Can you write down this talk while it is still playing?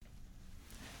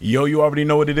Yo, you already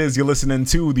know what it is. You're listening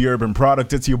to The Urban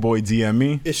Product. It's your boy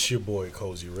DME. It's your boy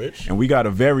Cozy Rich. And we got a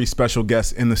very special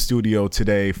guest in the studio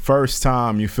today. First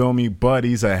time, you feel me? But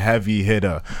he's a heavy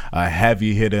hitter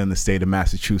in the state of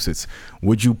Massachusetts.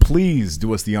 Would you please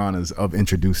do us the honors of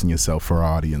introducing yourself for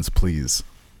our audience, please?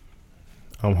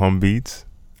 I'm Humbeats.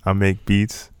 I make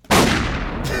beats.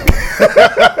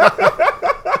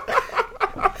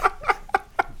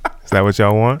 Is that what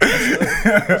y'all want?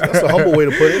 That's a humble way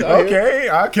to put it.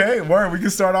 Okay. Word. We can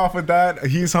start off with that.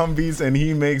 He's Humbeats and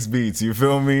he makes beats. You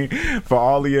feel me? For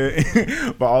all your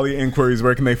inquiries,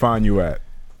 where can they find you at?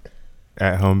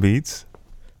 At Humbeats.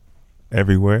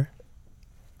 Everywhere.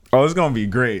 Oh, it's gonna be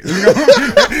great.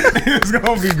 It's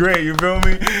gonna be great. You feel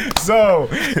me? So,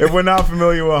 if we're not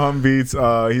familiar with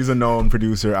Humbeats, he's a known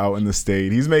producer out in the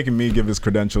state. He's making me give his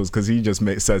credentials because he just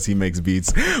says he makes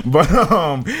beats. But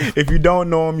if you don't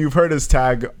know him, you've heard his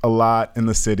tag a lot in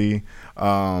the city.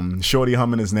 Shorty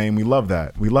humming his name. We love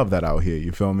that. We love that out here.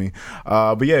 You feel me?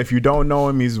 But yeah, if you don't know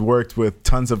him, he's worked with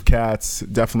tons of cats,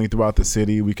 definitely throughout the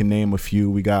city. We can name a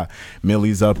few. We got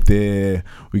Millyz up there.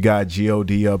 We got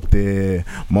God up there.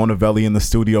 MonaVeli in the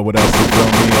studio. What else? You feel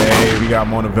me? Hey, we got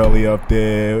MonaVeli up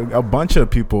there. A bunch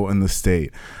of people in the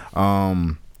state.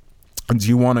 Do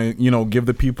you want to, give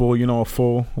the people, a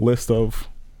full list of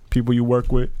people you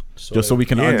work with? So we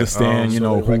can understand,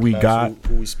 who we got.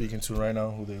 Who we speaking to right now,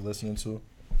 who they listening to.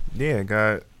 Yeah,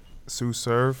 got Tsu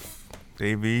Surf,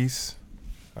 Davies,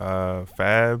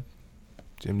 Fab,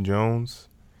 Jim Jones,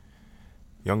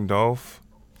 Young Dolph.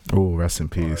 Oh, rest in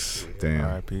peace. Damn.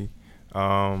 R.I.P.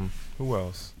 Who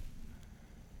else?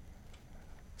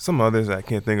 Some others I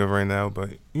can't think of right now, but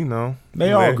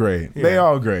they all great. Yeah. They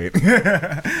all great.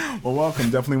 Well, welcome.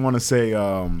 Definitely want to say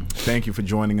thank you for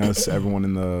joining us. Everyone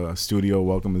in the studio,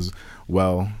 welcome as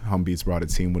well. Humbeats brought a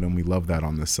team with him. We love that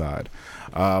on this side.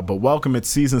 But welcome. It's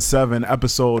season 7,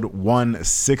 episode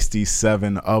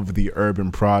 167 of The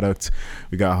Urban Product.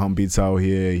 We got Humbeats out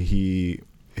here. He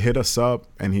hit us up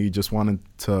and he just wanted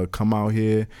to come out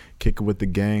here, kick it with the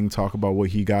gang, talk about what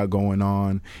he got going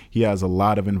on. He has a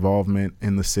lot of involvement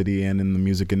in the city and in the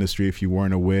music industry. If you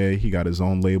weren't aware, he got his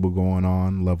own label going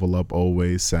on, Level Up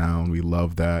Always Sound. We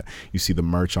love that. You see the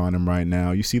merch on him right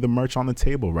now. You see the merch on the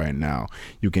table right now.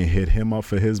 You can hit him up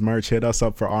for his merch, hit us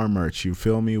up for our merch. You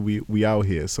feel me? We out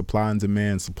here, supply and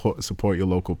demand, support your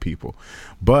local people.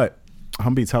 But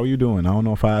Humbeats, how are you doing? I don't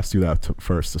know if I asked you that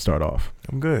first to start off.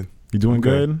 I'm good. You doing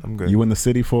good? I'm good. You in the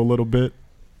city for a little bit?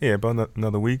 Yeah, about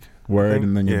another week. Word,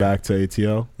 and then you're back to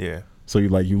ATL? Yeah. So you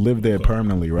live there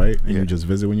permanently, right? And you just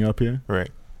visit when you're up here? Right.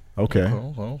 Okay.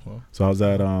 So how's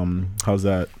that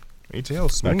ATL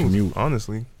smooth, that commute?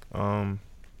 Honestly. The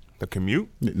commute?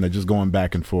 No, just going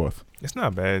back and forth. It's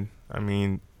not bad. I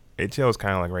mean, ATL is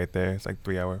kind of like right there. It's like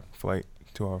 2-hour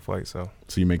flight, So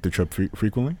you make the trip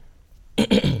frequently?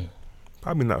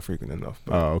 Probably not frequent enough.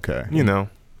 But, oh, okay.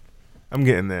 I'm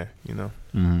getting there,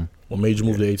 Mm-hmm. What made you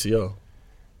move to ATL?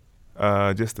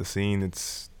 Just the scene.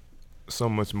 It's so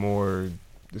much more,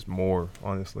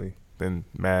 honestly, than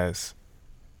Mass.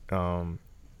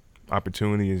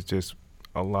 Opportunity is just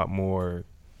a lot more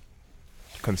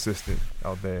consistent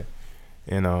out there.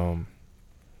 And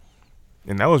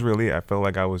that was really it. I felt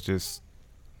like I was just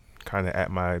kind of at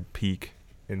my peak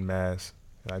in Mass.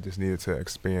 And I just needed to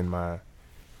expand my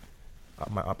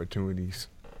opportunities.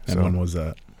 And when was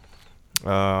that?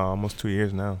 Almost 2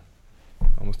 years now.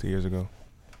 Almost 2 years ago.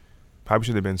 Probably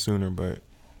should have been sooner, but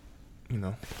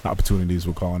Opportunities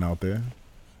were calling out there.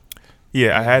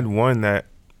 Yeah, I had one that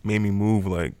made me move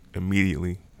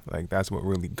immediately. That's what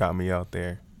really got me out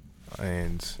there.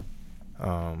 And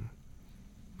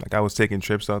I was taking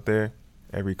trips out there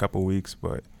every couple weeks,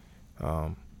 but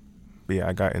yeah,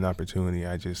 I got an opportunity.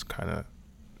 I just kind of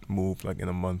moved in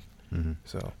a month. Mm-hmm.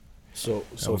 So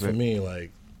for me,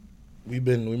 we've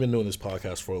been doing this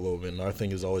podcast for a little bit, and our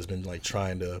thing has always been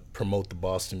trying to promote the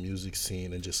Boston music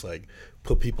scene and just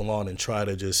put people on and try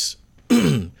to just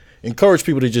encourage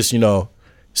people to just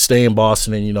stay in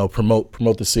Boston and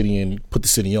promote the city and put the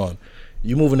city on.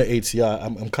 You moving to ATI,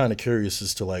 I'm kind of curious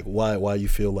as to why you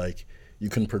feel like you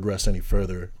couldn't progress any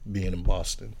further being in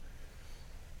Boston.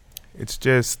 It's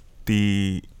just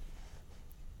there's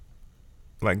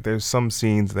some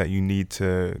scenes that you need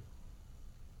to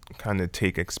kind of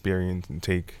take experience and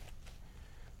take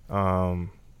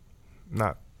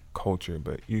not culture,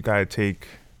 but you gotta take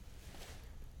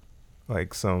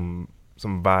some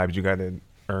vibes. You gotta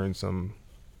earn some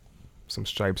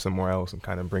stripes somewhere else and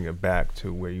kind of bring it back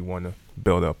to where you want to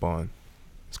build up on.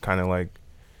 It's kind of like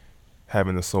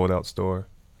having a sold out store,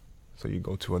 so you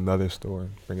go to another store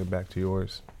and bring it back to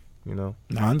yours. No,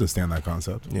 I understand that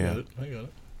concept. Yeah, I got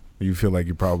it. You feel like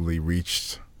you probably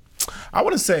reached I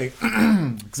wouldn't say,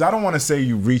 because I don't want to say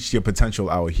you reached your potential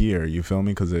out here. You feel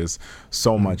me? Because there's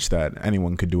so much that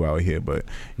anyone could do out here. But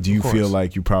do you feel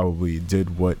like you probably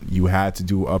did what you had to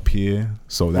do up here,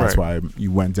 so that's why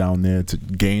you went down there to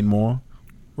gain more?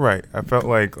 Right. I felt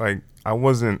like I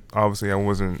wasn't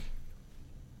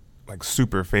like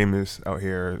super famous out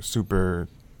here, super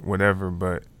whatever,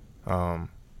 but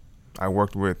I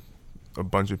worked with a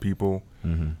bunch of people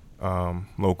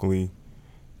locally.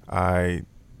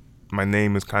 My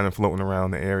name is kind of floating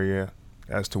around the area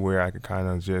as to where I could kind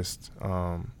of just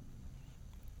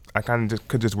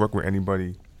could just work with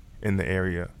anybody in the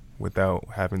area without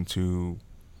having to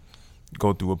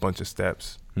go through a bunch of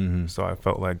steps. So I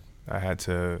felt like I had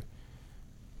to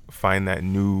find that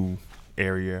new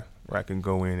area where I can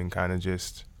go in and kind of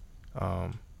just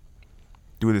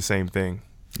do the same thing.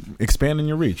 Expanding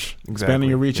your reach. Exactly. Expanding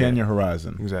your reach and your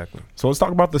horizon. Exactly. So let's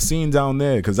talk about the scene down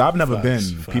there, because I've never been.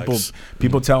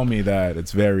 People tell me that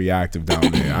it's very active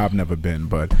down there. I've never been,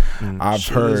 but I've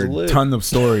heard tons of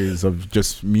stories of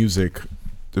just music,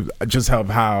 just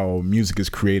how music is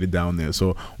created down there.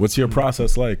 So what's your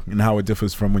process like, and how it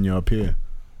differs from when you're up here?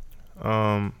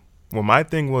 Well, my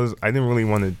thing was I didn't really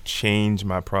want to change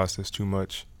my process too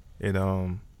much. It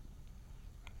like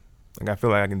I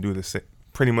feel like I can do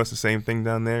pretty much the same thing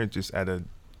down there, just at a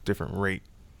different rate.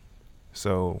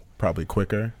 So probably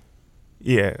quicker.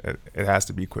 Yeah, it has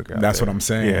to be quicker. That's what I'm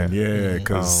saying. Yeah,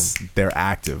 because they're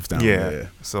active down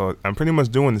there. So I'm pretty much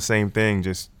doing the same thing,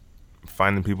 just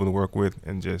finding people to work with,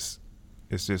 and it's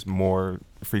just more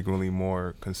frequently,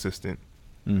 more consistent.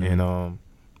 And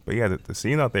but yeah, the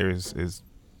scene out there is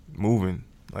moving.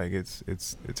 Like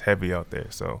it's heavy out there.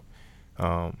 So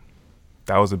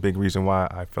that was a big reason why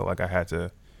I felt like I had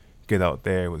to get out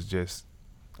there. Was just,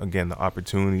 again, the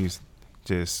opportunities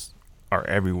just are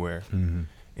everywhere.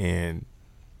 And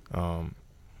I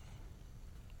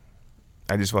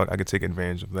just felt like I could take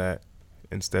advantage of that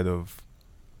instead of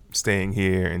staying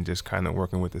here and just kind of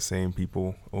working with the same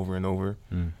people over and over,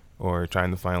 or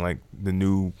trying to find like the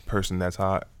new person that's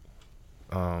hot.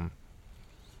 I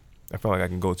felt like I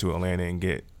can go to Atlanta and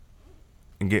get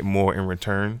more in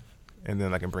return, and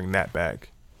then I can bring that back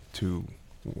to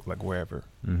like wherever,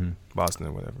 Boston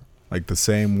or whatever. Like the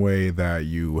same way that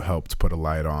you helped put a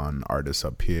light on artists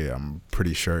up here, I'm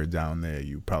pretty sure down there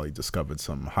you probably discovered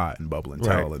some hot and bubbling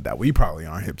talent that we probably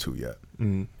aren't hip to yet.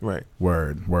 Right.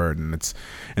 Word. And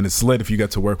it's lit if you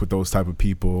get to work with those type of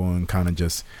people and kind of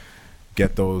just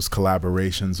get those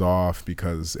collaborations off,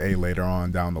 because later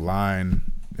on down the line,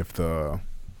 if the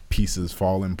pieces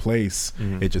fall in place,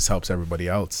 it just helps everybody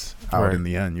else out in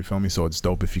the end. You feel me? So it's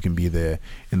dope if you can be there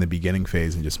in the beginning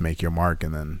phase and just make your mark,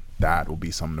 and then that will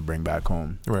be something to bring back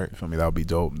home. Right. You feel me? That would be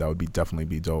dope. That would definitely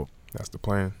be dope. That's the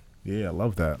plan. Yeah, I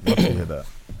love that. Love to hear that.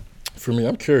 For me,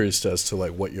 I'm curious as to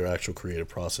like what your actual creative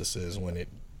process is when it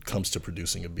comes to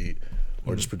producing a beat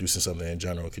or just producing something in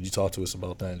general. Could you talk to us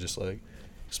about that and just like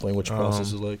explain what your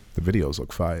process is like? The videos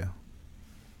look fire.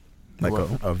 Like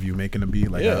of you making a beat,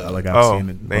 like I've seen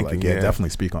it. Thank you. Yeah, definitely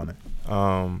speak on it.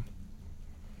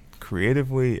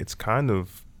 Creatively, it's kind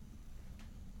of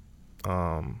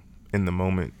in the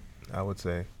moment, I would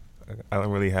say. I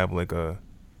don't really have like a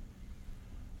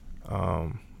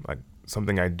like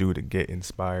something I do to get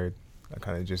inspired. I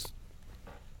kind of just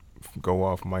go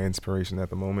off my inspiration at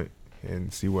the moment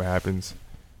and see what happens.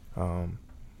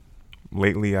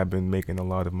 Lately, I've been making a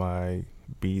lot of my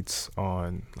beats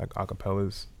on like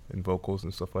acapellas and vocals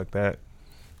and stuff like that.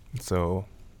 So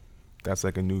that's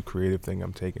like a new creative thing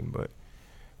I'm taking. But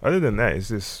other than that, it's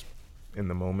just in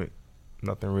the moment.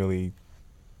 Nothing really,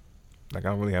 like I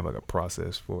don't really have like a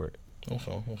process for it.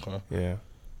 Okay. Yeah.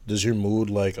 Does your mood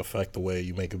like affect the way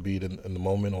you make a beat in the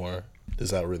moment, or does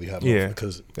that really happen? Yeah,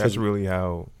 because that's really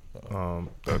how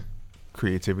the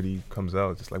creativity comes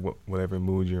out. Just like whatever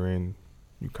mood you're in,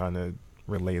 you kind of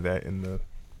relay that in the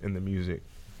music.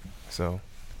 So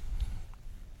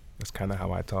that's kind of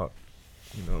how I talk,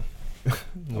 you know.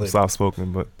 I'm soft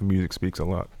spoken, but the music speaks a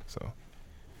lot. So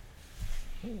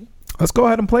let's go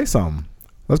ahead and play some.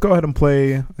 Let's go ahead and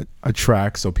play a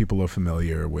track so people are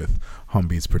familiar with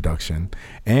Humbeats production.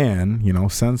 And, you know,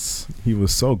 since he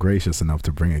was so gracious enough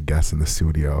to bring a guest in the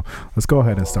studio, let's go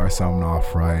ahead and start something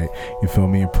off right. You feel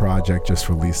me? A project just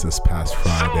released this past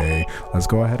Friday. Let's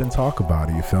go ahead and talk about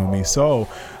it. You feel me? So,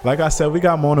 like I said, we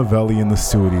got MonaVeli in the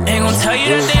studio. Ain't gonna tell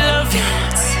you that they love you.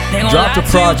 Dropped a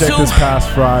project this past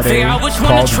Friday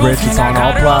called Rich. It's on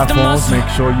all platforms. Make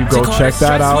sure you go check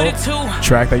that out.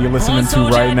 Track that you're listening to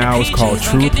right now is called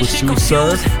Regret Tsu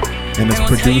Surf, and it's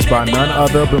produced by none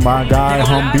other but my guy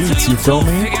Humbeats. You feel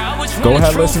me? Go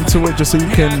ahead, listen to it just so you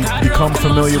can become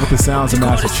familiar with the sounds of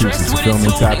Massachusetts. You feel me?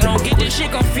 Tap in real quick.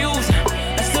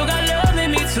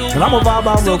 And I'm gonna vibe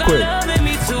out real quick.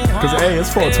 Because, hey,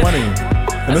 it's 420.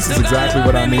 And this is exactly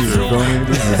what I need. You feel me?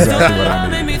 This is exactly what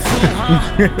I need.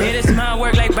 Yeah, this my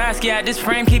work like Basquiat. This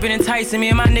frame keep it enticing. Me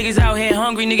and my niggas out here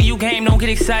hungry, nigga. You game, don't get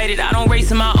excited. I don't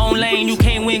race in my own lane. You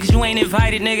can't win cause you ain't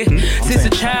invited, nigga. Since a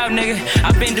child, nigga,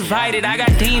 I've been divided. I got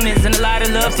demons and a lot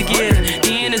of love to give.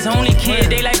 The end is only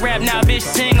kid. They like rap now, bitch,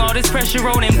 sing. All this pressure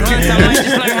rolling blunts. I might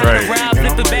just learn how to rap.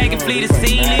 Flip a bag and flee the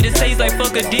scene. Leaders say like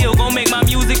fuck a deal. Gon' make my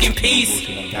music in peace.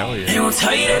 They gon'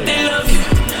 tell you that they love you.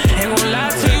 Ain't gon' lie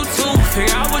to you too.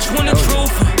 Figure out which one the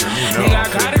truth. Nigga, I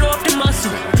got it off the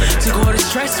muscle. Took all the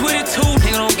stress with it too.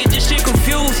 Nigga, don't get this shit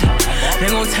confused. They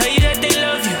gon' tell you that they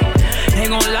love you. They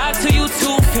gon' lie to you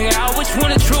too. Figure out which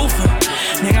one the truth.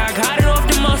 Nigga, I got it off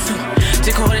the muscle.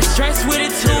 Took all the stress with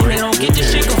it too. They don't get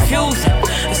this shit confused.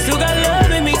 I still got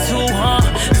love in me too, huh?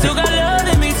 Still got love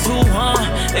in me too, huh?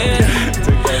 Yeah.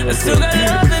 I still got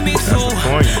love in me too.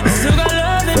 I still got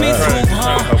love in me too,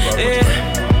 huh? Yeah.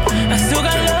 I still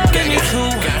got love in me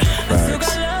too. I still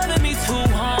got love in me too,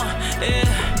 huh?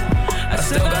 Yeah. I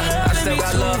still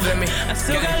got love in me. I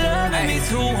still got love in me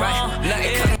too,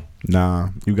 huh? Nah,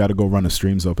 you got to go run the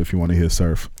streams up if you want to hear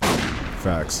surf.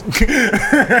 Facts.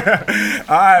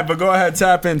 All right, but go ahead,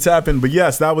 tap in. But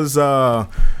yes, that was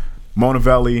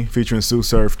MonaVeli featuring Tsu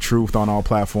Surf, Truth on all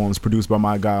platforms, produced by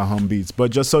my guy Humbeats.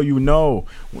 But just so you know,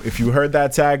 if you heard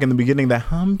that tag in the beginning, that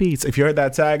Humbeats, if you heard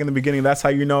that tag in the beginning, that's how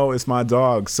you know it's my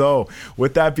dog. So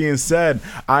with that being said,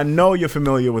 I know you're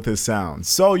familiar with his sound.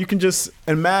 So you can just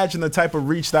imagine the type of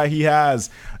reach that he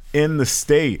has in the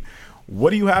state.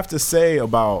 What do you have to say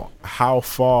about how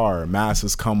far Mass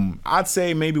has come? I'd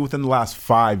say maybe within the last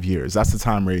 5 years. That's the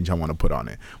time range I want to put on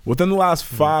it. Within the last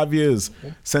 5 years,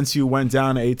 since you went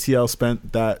down to ATL,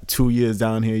 spent that 2 years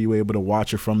down here, you were able to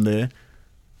watch it from there.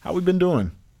 How we been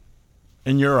doing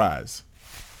in your eyes?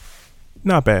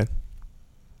 Not bad.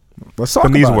 Let's talk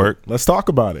about needs it. work. Let's talk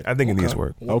about it. I think it needs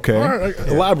work. Okay. All right,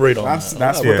 elaborate on that.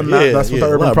 That's what the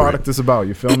urban product is about.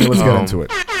 You feel me? Let's get into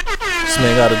it. This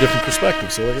man got a different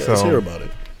perspective, so let's hear about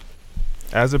it.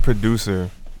 As a producer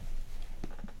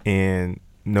and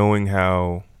knowing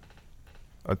how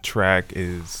a track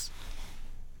is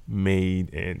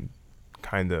made and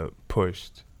kind of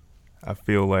pushed, I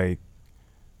feel like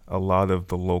a lot of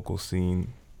the local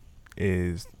scene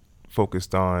is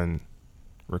focused on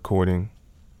recording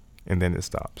and then it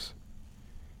stops.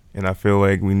 And I feel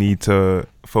like we need to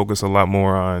focus a lot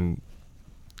more on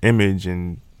image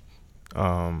and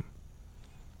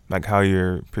like how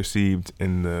you're perceived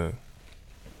in the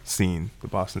scene, the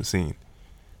Boston scene.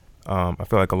 I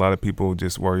feel like a lot of people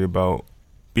just worry about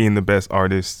being the best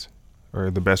artist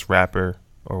or the best rapper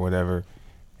or whatever,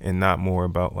 and not more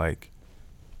about like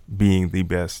being the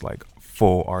best like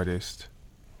full artist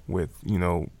with, you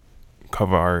know,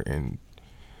 cover art and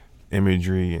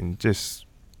imagery and just,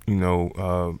 you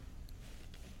know,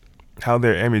 how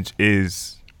their image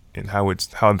is and how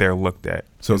they're looked at.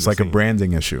 So it's like a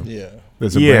branding issue. Yeah.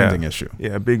 There's a branding issue.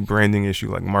 Yeah, a big branding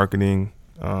issue, like marketing.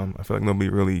 I feel like nobody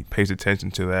really pays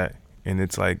attention to that. And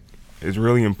it's like, it's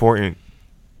really important.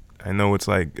 I know it's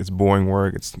like, it's boring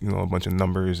work. It's, you know, a bunch of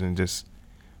numbers and just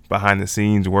behind the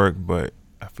scenes work, but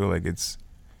I feel like it's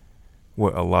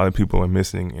what a lot of people are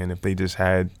missing. And if they just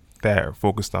had that or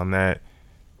focused on that,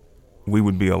 we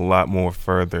would be a lot more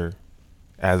further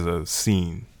as a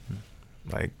scene.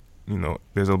 Like, you know,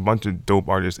 there's a bunch of dope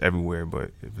artists everywhere, but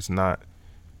if it's not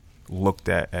looked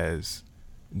at as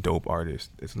dope artists,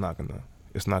 it's not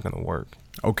gonna work.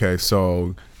 Okay,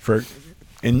 so for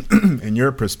in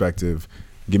your perspective,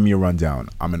 give me a rundown.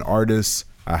 I'm an artist.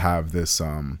 I have this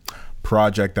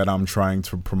project that I'm trying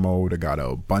to promote. I got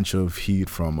a bunch of heat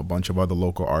from a bunch of other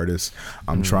local artists.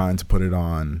 I'm trying to put it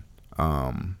on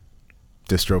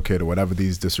DistroKid or whatever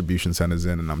these distribution centers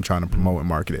in, and I'm trying to promote and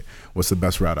market it. What's the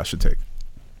best route I should take?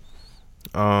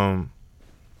 I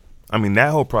mean,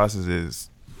 that whole process is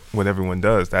what everyone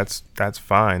does. That's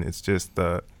fine. It's just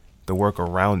the work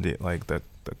around it, like the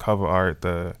cover art,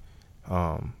 the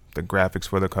graphics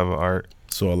for the cover art.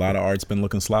 So a lot of art's been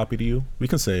looking sloppy to you? We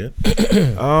can say it.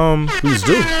 Please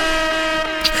do.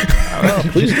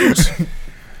 Please do.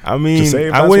 I mean,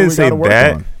 I wouldn't say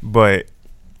that, but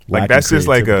like that's just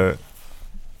like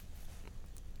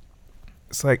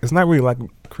it's like, it's not really like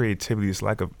creativity. It's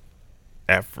like a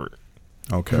effort.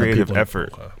 Okay. Creative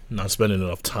effort. Okay. Not spending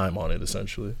enough time on it,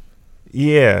 essentially.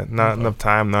 Yeah, not enough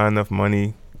time, not enough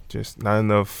money, just not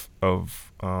enough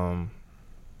of, I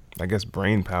guess,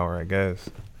 brain power, I guess.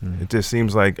 It just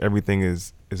seems like everything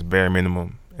is bare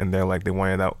minimum, and they're like, they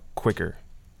want it out quicker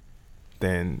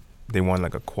than they want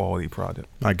like a quality product.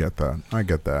 I get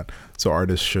that. So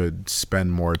artists should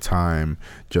spend more time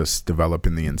just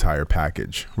developing the entire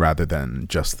package rather than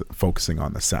just focusing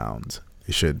on the sound.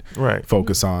 They should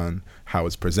focus on how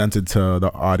it's presented to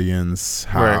the audience,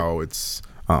 how it's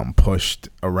pushed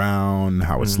around,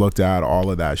 how it's looked at.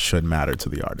 All of that should matter to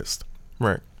the artist.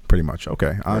 Right. Pretty much.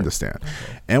 Okay, I understand.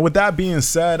 And with that being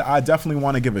said, I definitely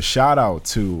want to give a shout out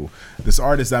to this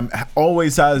artist that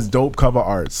always has dope cover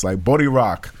arts, like Body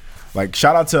Rock. Like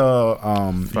shout out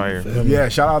to Fire. Yeah,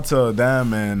 shout out to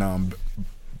them and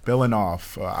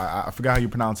Billinoff. I forgot how you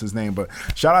pronounce his name, but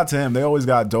shout out to him. They always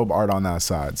got dope art on that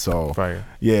side. So Fire.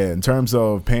 Yeah, in terms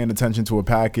of paying attention to a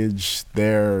package,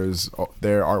 their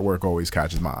artwork always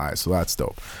catches my eye. So that's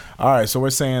dope. All right, so we're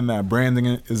saying that branding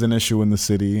is an issue in the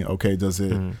city. Okay, does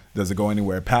it go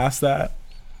anywhere past that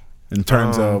in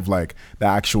terms of like the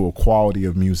actual quality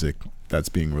of music that's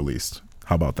being released?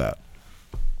 How about that?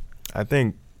 I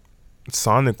think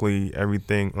sonically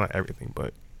not everything,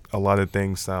 but a lot of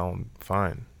things sound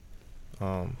fine.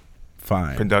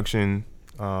 Fine. Production,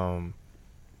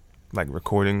 like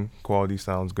recording quality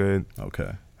sounds good.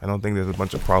 Okay. I don't think there's a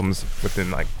bunch of problems within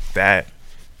like that.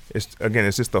 It's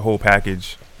just the whole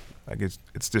package. Like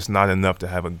it's just not enough to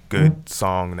have a good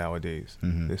song nowadays.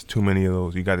 There's too many of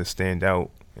those. You got to stand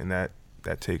out, and that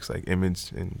takes like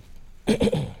image and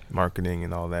marketing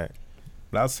and all that.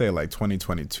 But I'd say like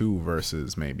 2022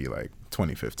 versus maybe like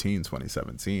 2015,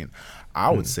 2017.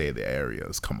 I would say the area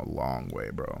has come a long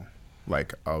way, bro.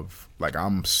 Like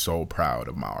I'm so proud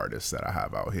of my artists that I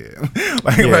have out here.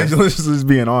 like let's just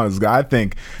being honest. I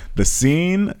think the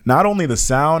scene, not only the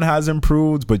sound has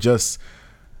improved, but just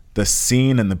the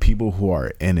scene and the people who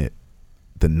are in it.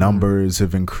 The numbers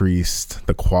have increased.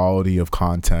 The quality of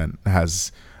content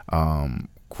has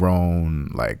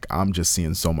grown. Like I'm just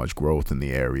seeing so much growth in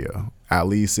the area. At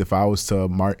least if I was to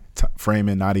frame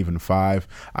it, not even 5,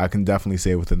 I can definitely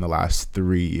say within the last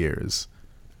 3 years,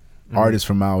 artists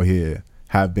from out here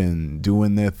have been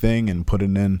doing their thing and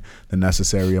putting in the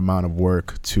necessary amount of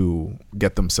work to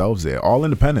get themselves there. All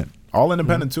independent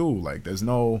too. Like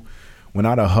we're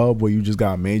not a hub where you just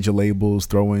got major labels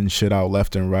throwing shit out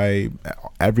left and right.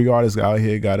 Every artist out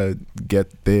here gotta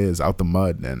get theirs out the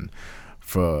mud, and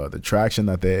for the traction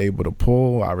that they're able to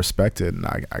pull, I respect it, and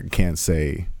I can't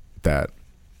say that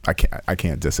I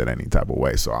can't diss it any type of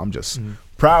way. So I'm just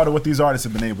proud of what these artists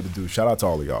have been able to do. Shout out to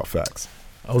all of y'all. Facts.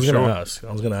 I was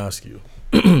gonna ask you.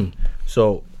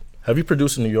 So, have you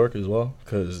produced in New York as well?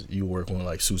 Because you work with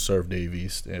like Tsu Surf,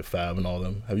 Davies, and Fab, and all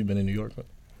them. Have you been in New York?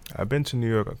 I've been to New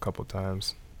York a couple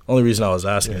times. Only reason I was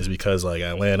asking is because like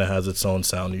Atlanta has its own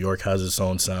sound, New York has its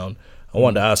own sound. I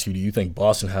wanted to ask you, do you think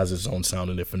Boston has its own sound?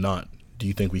 And if not, do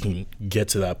you think we can get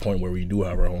to that point where we do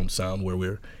have our own sound, where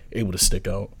we're able to stick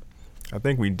out? I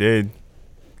think we did.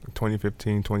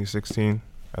 2015, 2016.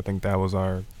 I think that was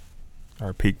our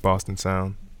peak Boston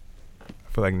sound.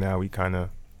 I feel like now we kind of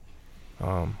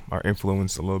are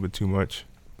influenced a little bit too much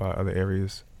by other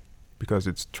areas because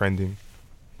it's trending,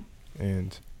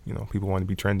 and people want to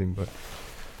be trending. But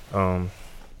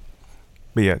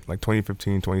yeah, like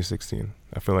 2015, 2016.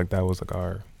 I feel like that was like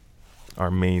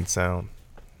our main sound,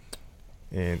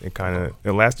 and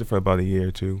it lasted for about a year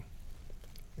or two,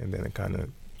 and then it kind of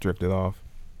drifted off.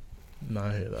 No,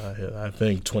 I hear that. I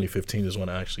think 2015 is when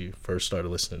I actually first started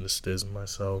listening to Stiz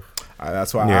myself.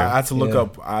 That's why I had to look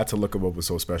up. I had to look up what was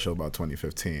so special about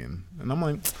 2015, and I'm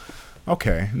like,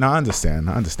 okay, now I understand.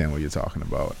 I understand what you're talking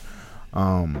about.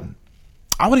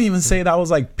 I wouldn't even say that was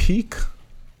like peak.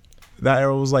 That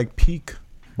era was like peak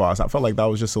Boston. I felt like that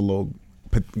was just a little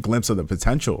glimpse of the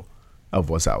potential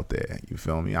of what's out there. You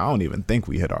feel me? I don't even think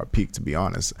we hit our peak, to be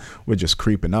honest. We're just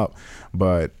creeping up,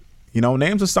 but.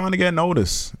 Names are starting to get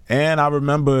noticed. And I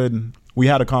remembered we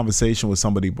had a conversation with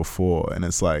somebody before, and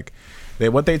it's like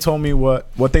what they told me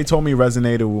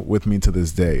resonated with me to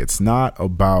this day. It's not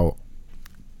about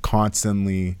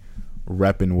constantly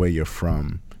repping where you're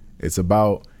from. It's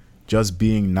about just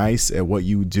being nice at what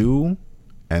you do,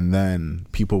 and then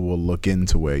people will look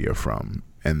into where you're from.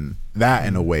 And that,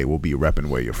 in a way, will be repping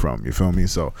where you're from. You feel me?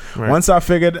 So once I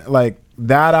figured like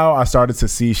that out, I started to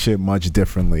see shit much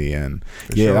differently. And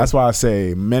that's why I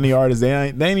say many artists, they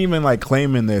ain't even like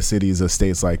claiming their cities or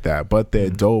states like that, but they're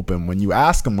dope. And when you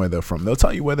ask them where they're from, they'll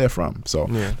tell you where they're from. So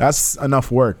that's enough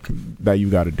work that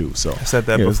you got to do. So I said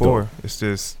that before. It's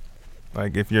just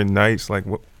like if you're nice, like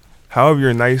however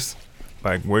you're nice,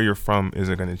 like where you're from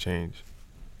isn't going to change.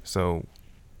 So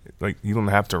like you don't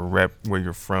have to rep where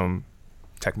you're from.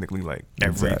 Technically, like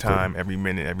every time, every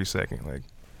minute, every second, like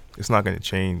it's not gonna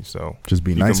change. So just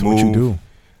be nice at what you do.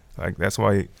 Like that's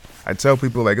why I tell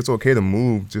people like it's okay to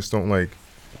move, just don't like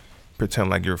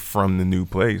pretend like you're from the new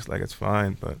place. Like, it's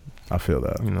fine, but I feel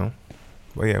that. you know.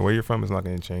 But yeah, where you're from is not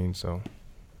going to change. So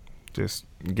just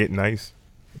get nice,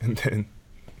 and then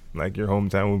like your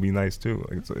hometown will be nice too.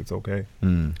 Like it's okay.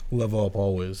 Level up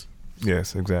always.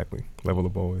 Yes, exactly. Level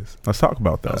up always. Let's talk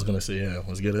about that. I was gonna say, yeah,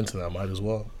 let's get into that. Might as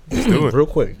well. Let's do it. Real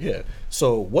quick, yeah.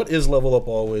 So what is Level Up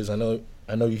Always? I know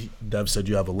Dev said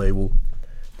you have a label,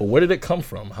 but where did it come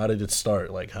from? How did it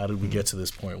start? Like, how did we get to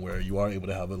this point where you are able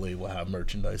to have a label, have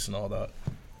merchandise and all that?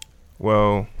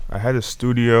 Well, I had a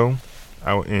studio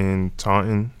out in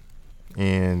Taunton,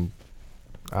 and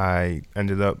I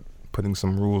ended up putting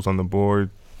some rules on the board,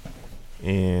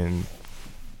 and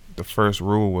the first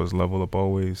rule was level up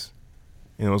always.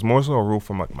 And it was more so a rule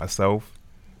for like myself,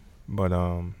 but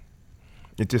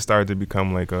it just started to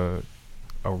become like a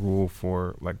rule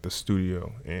for like the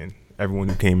studio, and everyone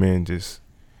who came in just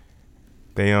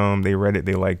they read it,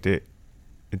 they liked it,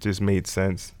 it just made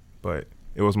sense. But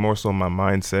it was more so my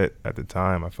mindset at the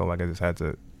time. I felt like I just had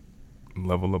to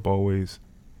level up always,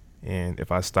 and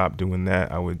if I stopped doing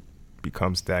that, I would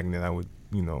become stagnant. I would,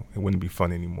 it wouldn't be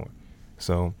fun anymore.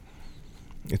 So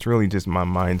it's really just my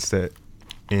mindset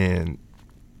and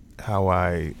how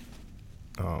I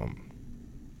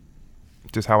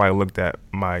just how I looked at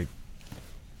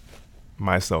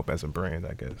myself as a brand,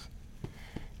 I guess.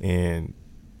 And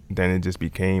then it just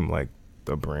became like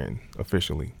the brand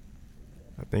officially.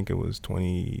 I think it was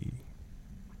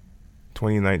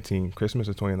 2019, Christmas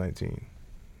of 2019.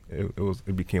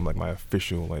 It became like my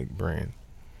official like brand.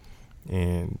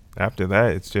 And after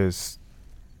that, it's just,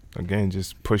 again,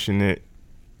 just pushing it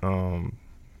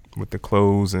with the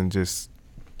clothes and just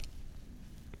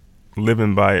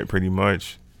living by it pretty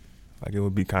much. Like, it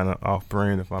would be kind of off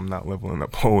brand if I'm not leveling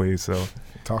up always. So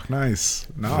Talk nice.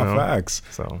 Facts.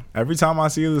 So every time I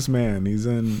see this man, he's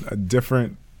in a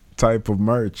different type of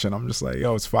merch, and I'm just like,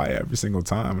 yo, it's fire every single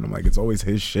time. And I'm like, it's always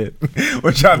his shit,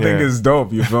 which I think is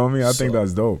dope. You feel me? I think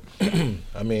that's dope.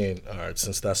 I mean, all right,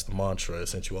 since that's the mantra,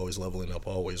 since you're always leveling up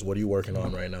always, what are you working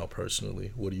on right now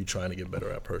personally? What are you trying to get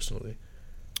better at personally?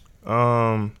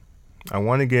 I'm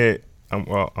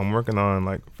working on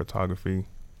like photography,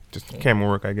 just camera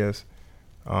work, I guess.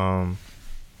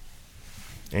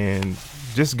 And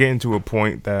just getting to a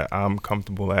point that I'm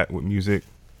comfortable at with music.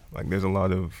 Like, there's a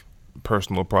lot of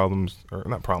personal problems, or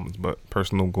not problems, but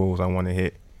personal goals I want to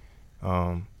hit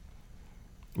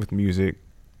with music,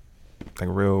 like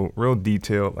real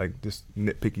detailed, like just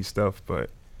nitpicky stuff. But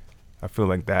I feel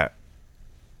like that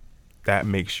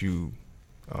makes you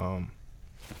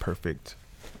perfect,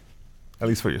 at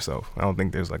least for yourself. I don't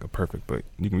think there's like a perfect, but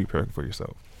you can be perfect for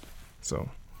yourself. So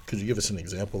could you give us an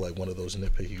example, like one of those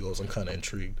nitpicky goals? I'm kind of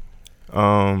intrigued.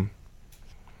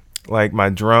 Like my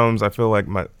drums, I feel like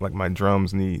my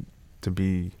drums need to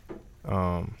be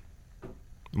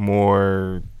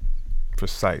more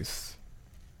precise.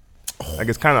 Like,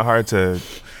 it's kind of hard to.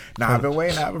 Nah, I've been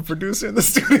waiting to have a producer in the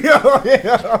studio.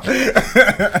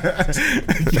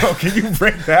 Yo, can you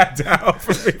break that down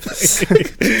for me,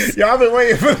 please? Yo, I've been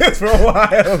waiting for this for a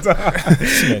while.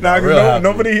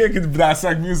 Nobody here can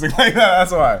dissect music like that.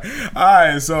 That's why. All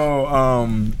right,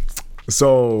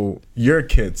 so your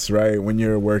kits, right? When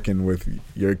you're working with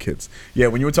your kits,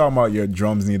 when you were talking about your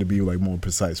drums need to be like more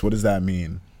precise, what does that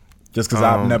mean? Just because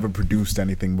I've never produced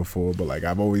anything before, but like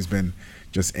I've always been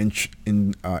just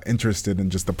interested in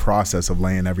just the process of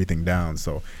laying everything down.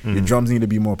 So your drums need to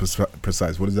be more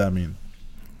precise. What does that mean?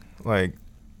 Like,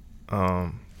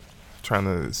 trying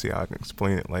to see how I can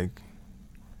explain it. Like,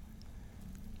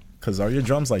 because are your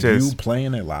drums like you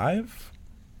playing it live?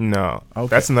 No, okay.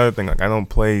 That's another thing. Like, I don't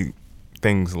play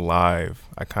things live.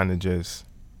 I kind of just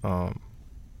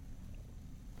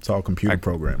it's all computer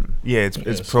programming. Yeah,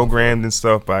 it's programmed and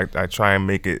stuff, but I try and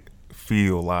make it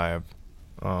feel live.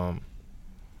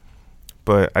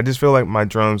 But I just feel like my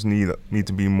drums need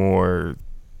to be more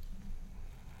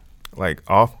like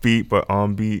off beat but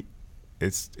on beat.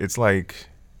 It's like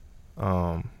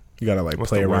you gotta like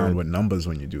play around with numbers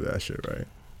when you do that shit, right?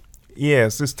 Yeah,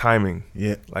 it's just timing.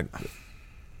 Yeah, like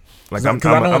I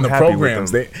know in the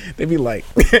programs they be like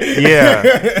yeah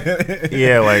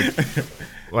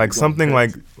like something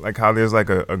like how there's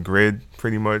like a grid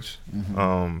pretty much.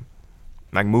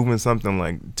 Like moving something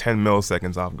like 10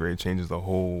 milliseconds off grid changes the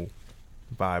whole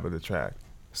vibe of the track.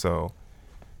 So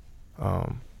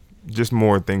just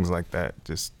more things like that,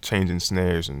 just changing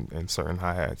snares and certain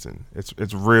hi-hats, and it's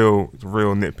real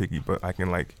nitpicky, but I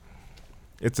can like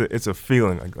it's a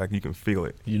feeling, like you can feel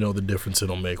it. You know the difference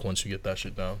it'll make once you get that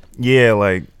shit down. Yeah,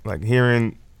 like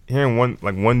hearing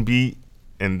one beat,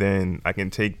 and then I can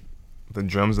take the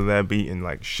drums of that beat and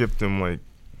like shift them like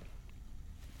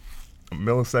a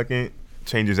millisecond,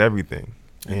 changes everything.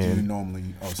 And do you normally?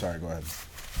 Oh, sorry. Go ahead.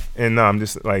 And no, I'm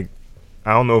just like,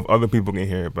 I don't know if other people can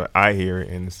hear it, but I hear it,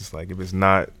 and it's just like if it's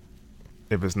not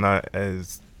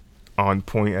as on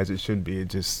point as it should be, it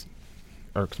just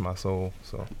irks my soul.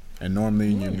 So. And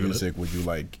normally in your music, would you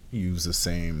like use the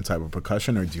same type of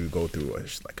percussion, or do you go through a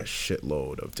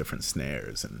shitload of different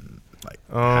snares and like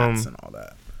hats and all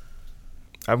that?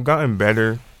 I've gotten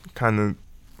better, kind of,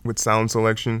 with sound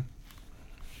selection.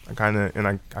 I kind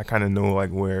of know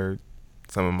like where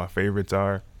some of my favorites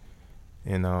are,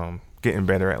 and getting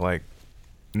better at like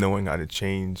knowing how to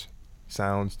change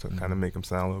sounds to kind of make them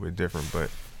sound a little bit different. But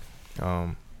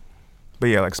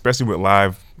yeah, like especially with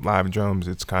live drums,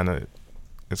 it's kind of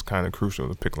crucial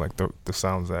to pick like the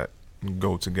sounds that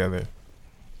go together,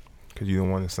 because you don't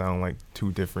want to sound like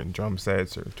two different drum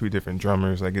sets or two different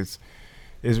drummers. Like it's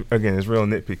real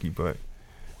nitpicky, but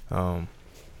I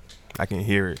can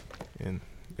hear it, and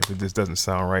if it just doesn't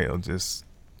sound right, it'll just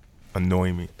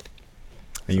annoy me.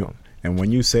 And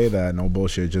when you say that, no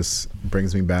bullshit, it just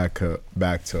brings me back to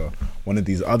one of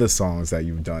these other songs that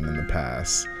you've done in the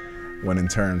past, when in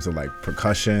terms of like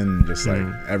percussion, just like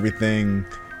everything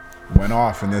went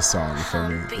off in this song, you feel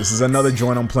me? This is another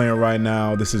joint I'm playing right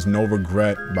now. This is No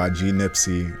Regret by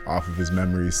GNipsey off of his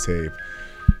Memories tape.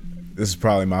 This is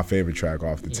probably my favorite track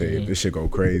off the tape. This shit go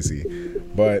crazy.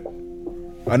 But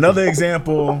another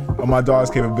example of my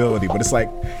dog's capability, but it's like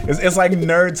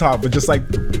nerd talk, but just like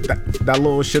that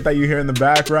little shit that you hear in the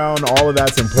background, all of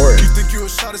that's important. You think you a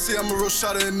shotter, see I'm a real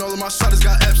shotter, and all of my shotters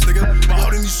got F's, nigga. My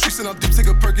heart in these streets and I'm deep, take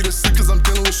a perky to sick, cause I'm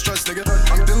dealing with stress, nigga.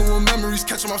 I'm dealing with memories,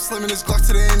 catch 'em, I'm slamming this Glock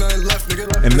till there ain't nothing left,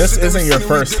 nigga. And this isn't your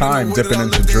first time dipping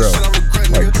into drill.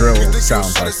 Like drill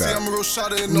sounds like that.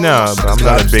 No, but I'm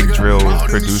not a big drill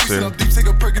producer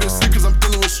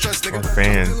or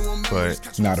fan, but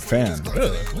Not a fan.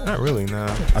 not really, nah.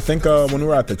 I think when we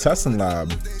were at the testing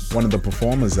lab, one of the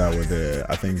performers that were there,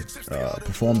 I think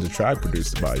performed a track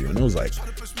produced by you, and it was like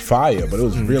fire, but it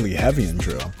was really heavy in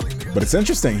drill. But it's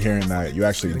interesting hearing that you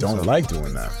actually don't like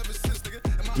doing that.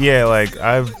 Yeah, like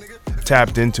I've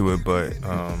tapped into it, but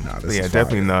this yeah, is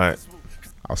definitely fire.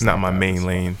 not my main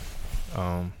lane.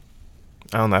 I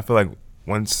don't know. I feel like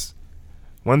once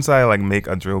I like make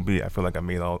a drill beat, I feel like I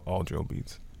made all drill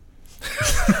beats.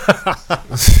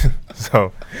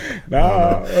 So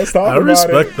let's talk I about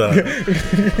respect it. that.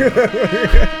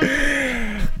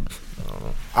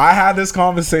 I had this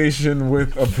conversation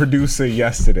with a producer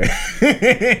yesterday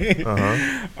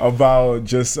about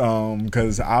just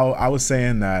because I was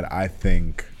saying that I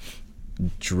think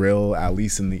drill, at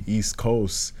least in the East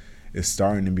Coast, is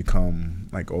starting to become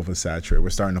like oversaturated. We're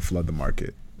starting to flood the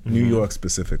market, New York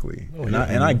specifically, and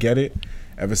I get it.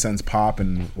 Ever since Pop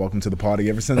and Welcome to the Party,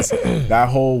 ever since that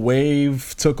whole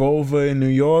wave took over in New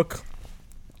York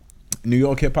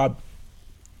hip hop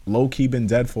low key been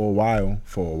dead for a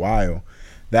while.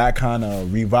 That kind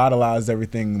of revitalized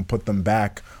everything and put them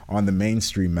back on the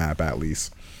mainstream map, at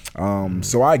least.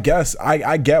 So I guess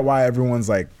I get why everyone's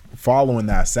like following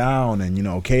that sound and, you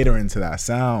know, catering to that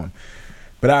sound.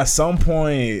 But at some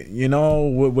point, you know,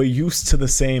 we're used to the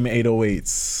same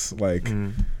 808s. Like,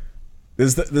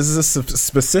 this is a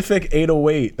specific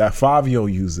 808 that Fabio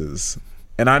uses.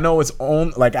 And I know it's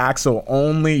like Axel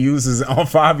only uses on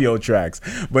Fabio tracks,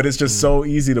 but it's just so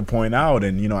easy to point out.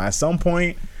 And, you know, at some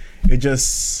point, it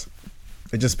just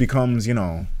becomes, you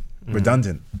know,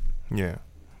 redundant. Yeah.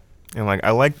 And like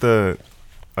I like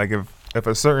if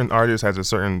a certain artist has a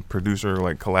certain producer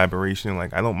like collaboration,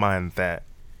 like I don't mind that.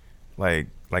 Like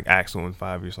Axel and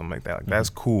Fabio or something like that. Like that's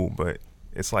cool, but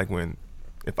it's like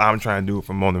if I'm trying to do it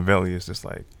for MonaVeli, it's just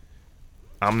like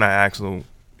I'm not Axel,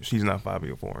 she's not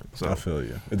Fabio for it. So I feel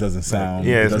you. It doesn't sound.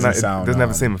 Yeah, it doesn't have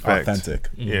the same effect. Authentic.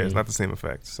 Yeah, it's not the same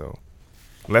effect. So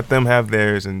let them have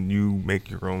theirs, and you make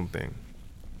your own thing.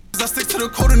 I stick to the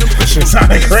code and the vision.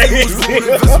 Sounded crazy.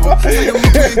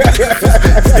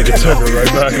 Take a turn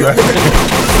right back.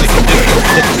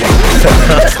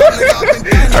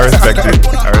 I respect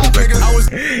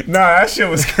it. Nah, that shit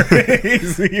was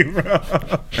crazy, bro.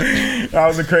 That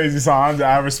was a crazy song.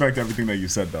 I respect everything that you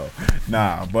said, though.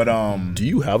 Nah, but Do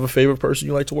you have a favorite person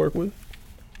you like to work with?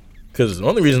 Because the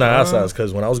only reason I asked that is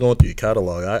because when I was going through your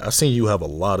catalog, I seen you have a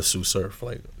lot of Tsu Surf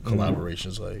like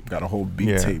collaborations. Like got a whole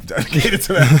beat tape dedicated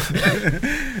to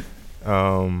that.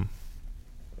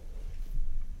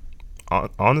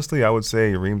 Honestly, I would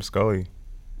say Reem Scully.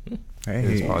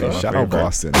 Hey, probably my shout out favorite.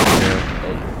 Boston.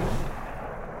 Yeah.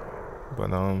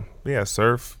 But yeah,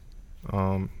 Surf,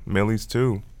 Millyz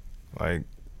too. Like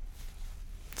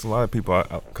it's a lot of people.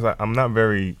 Because I'm not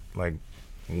very like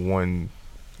one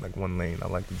lane. I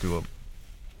like to do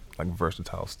like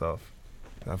versatile stuff.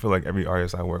 And I feel like every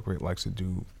artist I work with likes to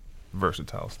do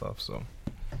versatile stuff. So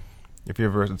if you're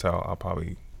versatile, I'll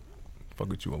probably fuck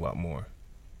with you a lot more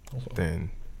than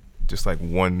just like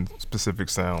one specific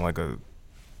sound, like a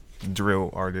drill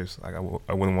artist. Like I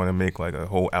wouldn't want to make like a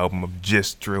whole album of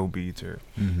just drill beats or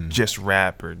just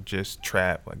rap or just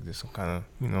trap, like just some kind of,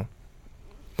 you know,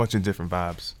 bunch of different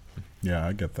vibes. Yeah,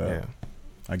 I get that. Yeah.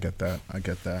 I get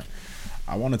that.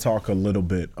 I want to talk a little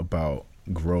bit about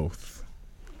growth.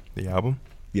 The album?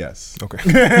 Yes. Okay.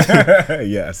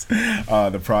 Yes.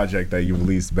 The project that you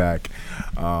released back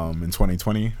in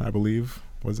 2020, I believe.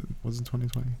 Was it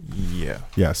 2020? Yeah.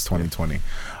 Yes, 2020.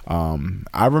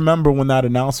 I remember when that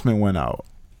announcement went out.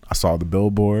 I saw the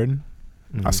billboard.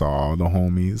 I saw all the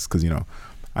homies, because, you know,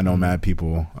 I know mad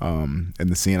people in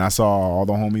the scene. I saw all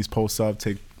the homies post up,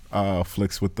 take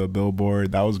flicks with the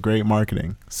billboard. That was great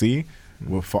marketing. See?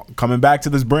 We're coming back to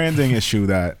this branding issue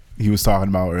that he was talking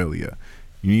about earlier.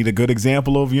 You need a good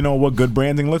example of, you know, what good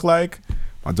branding look like?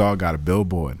 My dog got a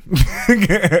billboard.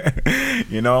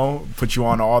 You know, put you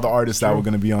on all the artists that were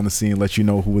going to be on the scene, let you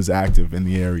know who was active in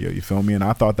the area. You feel me? And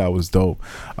I thought that was dope.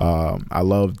 I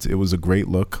loved it. Was a great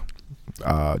look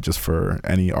just for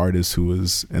any artist who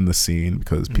was in the scene,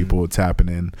 because people were tapping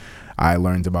in. I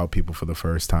learned about people for the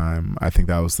first time. I think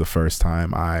that was the first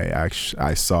time I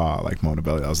saw like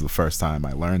MonaVeli. That was the first time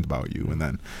I learned about you. And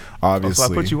then obviously.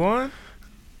 So I put you on?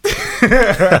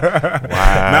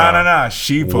 Wow. No.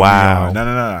 She put me Wow. on.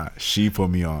 No. She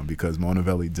put me on because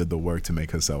MonaVeli did the work to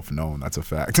make herself known. That's a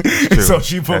fact. True. So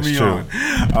she put That's me true.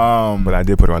 on. But I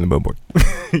did put her on the billboard.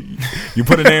 You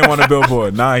put a name on the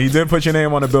billboard. Nah, he did put your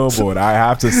name on the billboard. I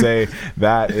have to say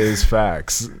that is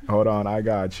facts. Hold on, I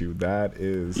got you. That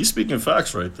is He's speaking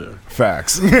facts right there.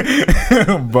 facts.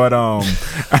 But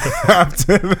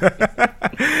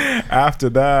after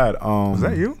that, Was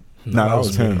that you? No, that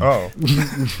was him. Oh.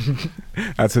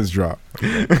 That's his drop.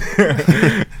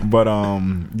 But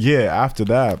yeah, after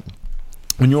that,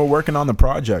 when you were working on the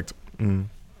project,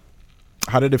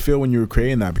 how did it feel when you were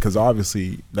creating that? Because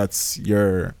obviously that's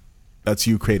you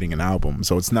creating an album.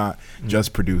 So it's not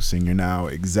just producing. You're now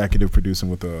executive producing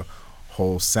with a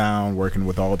whole sound, working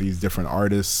with all these different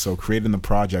artists. So creating the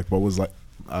project, what was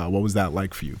that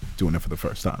like for you doing it for the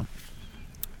first time?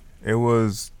 It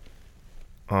was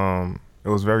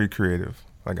very creative.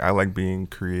 Like, I like being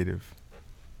creative.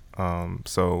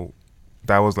 So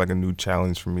that was like a new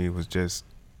challenge for me, was just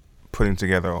putting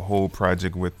together a whole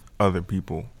project with other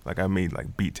people. Like, I made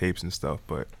like beat tapes and stuff,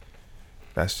 but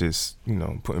that's just, you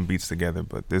know, putting beats together.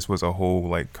 But this was a whole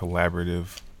like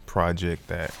collaborative project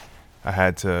that I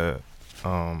had to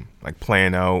like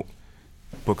plan out,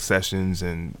 book sessions,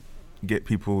 and get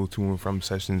people to and from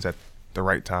sessions at the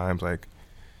right times. Like,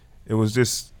 it was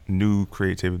just new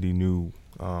creativity, new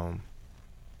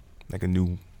like a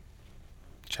new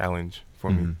challenge for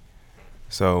me.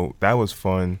 So that was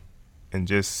fun, and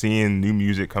just seeing new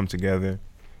music come together,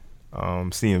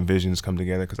 seeing visions come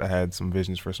together, because I had some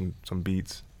visions for some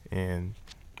beats, and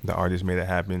the artist made it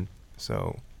happen.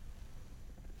 So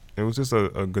it was just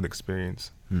a good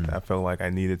experience. I felt like I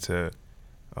needed to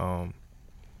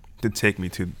take me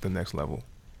to the next level.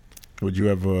 Would you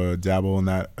ever dabble in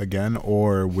that again,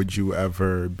 or would you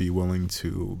ever be willing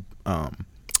to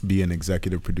be an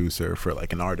executive producer for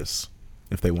like an artist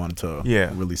if they wanted to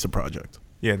release a project?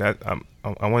 Yeah, that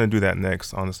I want to do that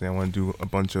next. Honestly, I want to do a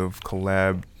bunch of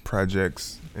collab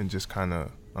projects and just kind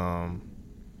of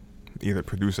either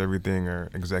produce everything or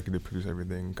executive produce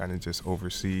everything. Kind of just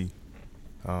oversee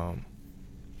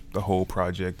the whole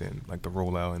project and like the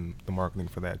rollout and the marketing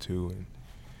for that too, and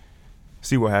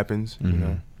see what happens. You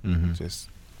know. Just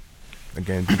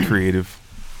again, be creative.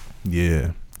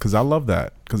 Yeah, because I love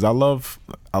that. Because I love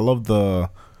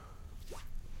the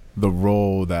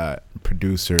role that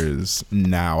producers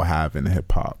now have in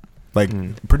hip hop. Like,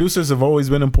 producers have always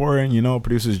been important. You know,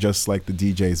 producers, just like the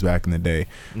DJs back in the day,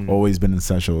 always been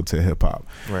essential to hip hop.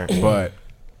 Right. But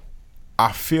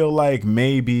I feel like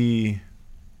maybe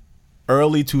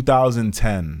early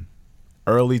 2010.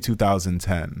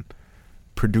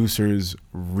 Producers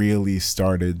really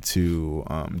started to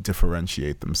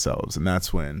differentiate themselves, and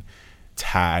that's when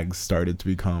tags started to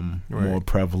become more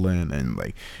prevalent. And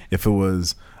like, if it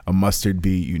was a Mustard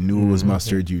beat, you knew it was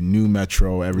Mustard, you knew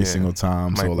Metro every single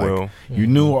time. Mike so like Will. you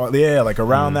knew like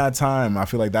around that time, I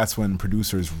feel like that's when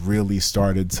producers really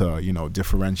started to, you know,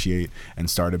 differentiate and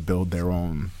started build their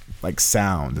own like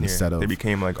sound instead of, they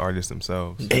became like artists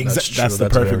themselves. That's the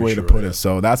perfect way to put it.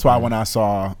 So that's why when I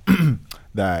saw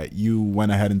that you went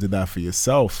ahead and did that for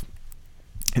yourself,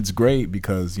 it's great,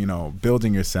 because, you know,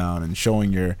 building your sound and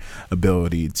showing your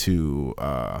ability to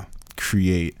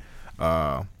create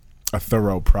a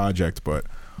thorough project, but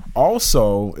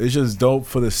also it's just dope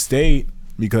for the state,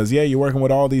 because you're working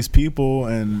with all these people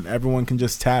and everyone can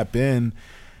just tap in.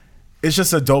 It's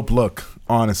just a dope look,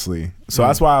 honestly. So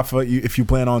that's why I feel if you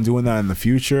plan on doing that in the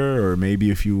future, or maybe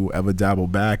if you ever dabble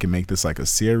back and make this like a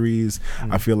series,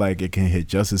 I feel like it can hit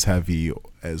just as heavy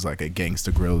as like a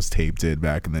Gangsta Grillz tape did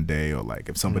back in the day, or like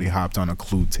if somebody hopped on a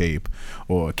Clue tape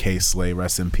or a K-Slay,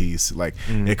 rest in peace. Like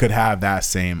it could have that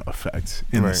same effect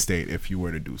in the state if you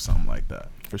were to do something like that.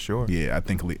 For sure. Yeah,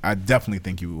 I definitely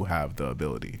think you have the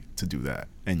ability to do that,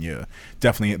 and you're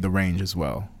definitely at the range as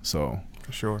well. So.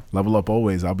 For sure. Level up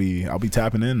always. I'll be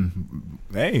tapping in.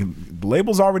 Hey, the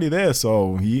label's already there,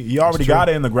 so he already got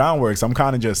it in the groundworks. I'm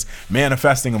kind of just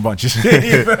manifesting a bunch of shit.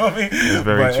 You feel me? It's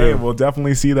very but true. Hey, we'll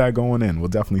definitely see that going in.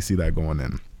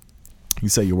 You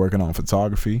say you're working on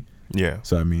photography. Yeah.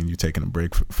 So I mean, you taking a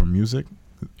break from music?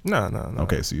 No.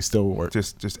 Okay, so you still work.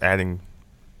 Just adding.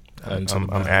 I'm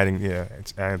adding. Yeah,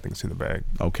 it's adding things to the bag.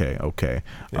 Okay.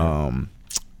 Yeah.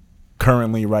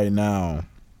 Currently, right now.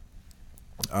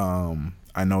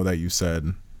 I know that you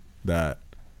said that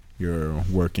you're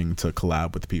working to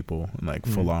collab with people and like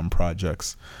full-on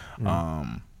projects.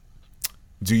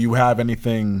 Do you have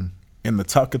anything in the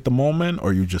tuck at the moment,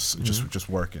 or you just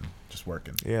working? Just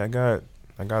working. Yeah, I got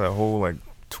a whole like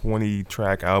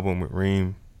 20-track album with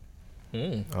Reem.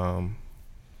 Waiting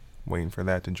for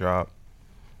that to drop.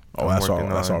 Oh,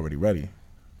 that's already ready.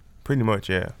 Pretty much,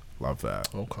 yeah. Love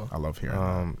that. Okay. I love hearing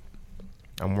that.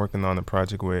 I'm working on a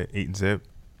project with 8 Zip.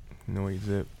 You know 8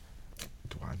 Zip?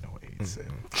 Do I know 8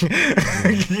 Zip?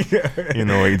 You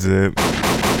know 8 Zip.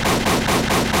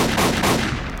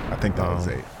 I think that was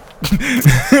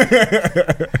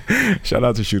 8. Shout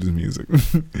out to Shooters Music.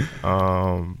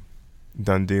 Dun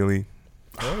Daily.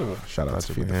 Oh, shout out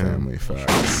to Feed the him. Family.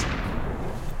 Facts.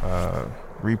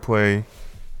 Replay.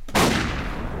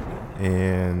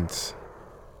 And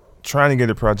trying to get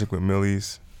a project with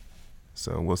Millyz.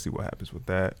 So we'll see what happens with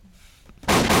that.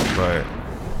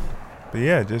 But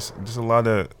yeah, just a lot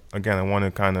of, again, I want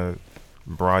to kind of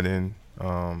broaden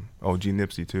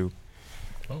GNipsey too.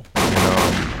 Oh.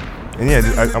 And yeah,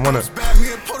 I want to.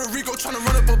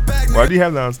 Why do you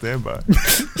have that on standby?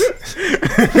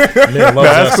 Man,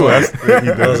 loves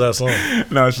that song.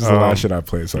 No, it's just the last shit I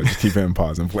played, so I just keep hitting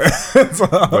pause and play.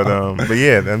 But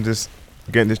yeah, I'm just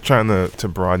trying to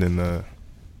broaden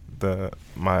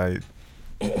my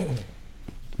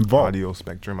audio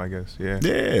spectrum, I guess.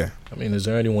 Yeah. I mean, is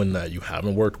there anyone that you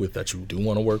haven't worked with that you do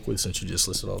want to work with, since you just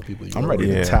listed all the people you I'm work ready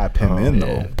with? to tap him in,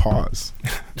 though. Pause.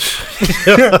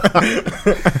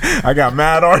 I got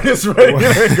mad artists ready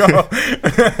to go.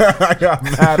 I got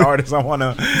mad artists I want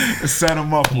to set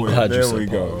them up with. There we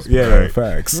go. Pause. Yeah, Right.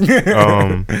 facts.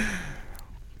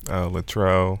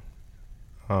 Latrell.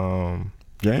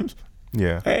 James?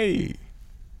 Yeah. Hey.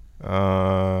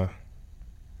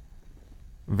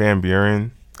 Van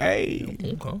Buren. Hey.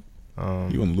 Okay.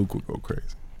 You and Luke will go crazy.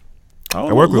 Oh,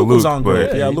 I work with Luke was Luke, on but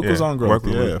growth. Yeah, Luke was on growth. work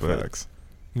with Yeah, Luke, but, facts.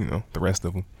 The rest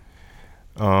of them.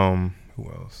 Who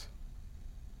else?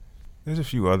 There's a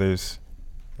few others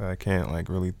that I can't like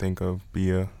really think of.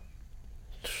 Bia.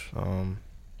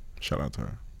 Shout out to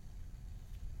her.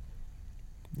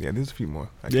 Yeah, there's a few more.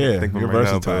 I Yeah, can't think of you're them right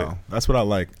versatile. now, That's what I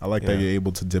like. I like that Yeah. you're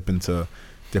able to dip into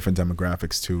different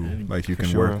demographics too. Like you For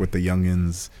can sure. work with the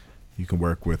youngins. You can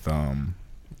work with but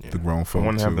the grown folk. I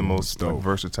want to have the too. most It's dope. like,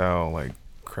 versatile like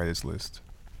credits list.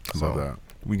 I love that.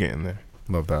 We getting there.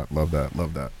 Love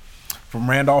that. From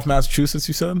Randolph, Massachusetts,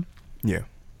 you said? Yeah.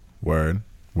 Word.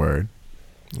 The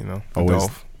Always-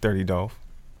 Dolph. Dirty Dolph.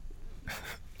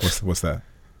 What's that?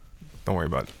 Don't worry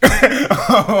about it.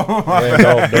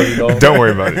 Dirty Dolph. Don't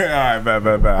worry about it. All right, bet.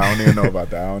 I don't even know about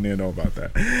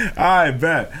that. All right,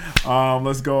 bet.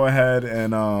 Let's go ahead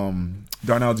and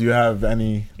Darnell, do you have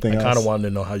anything else? I kind of wanted to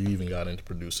know how you even got into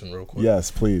producing real quick. Yes,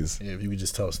 please. Yeah, if you could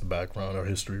just tell us the background or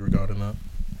history regarding that.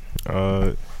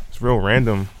 It's real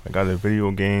random. I got a video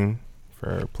game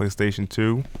for PlayStation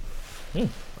 2.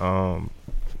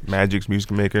 Magic's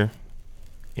Music Maker.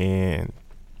 And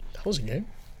That was a game?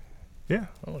 yeah.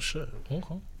 Oh, shit.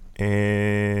 Okay.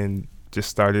 And just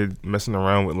started messing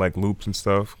around with like loops and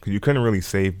stuff, because you couldn't really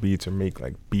save beats or make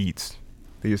like beats.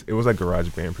 It was like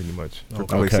GarageBand pretty much for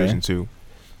Okay. PlayStation 2.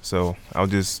 So I'll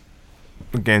just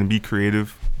again be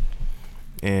creative,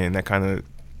 and that kind of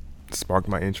sparked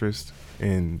my interest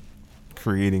in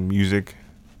creating music.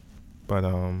 But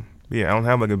yeah, I don't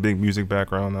have like a big music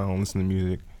background. I don't listen to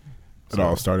music. It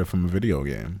all started from a video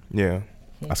game. Yeah,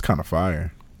 That's kind of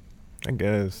fire. I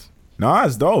guess. Nah,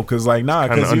 it's dope because like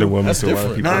Kind of because underwhelming That's to a lot of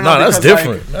different. people. No, that's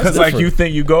different. Because like you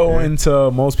think you go into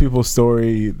most people's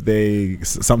story, they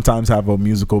sometimes have a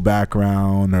musical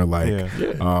background or like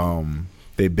Yeah.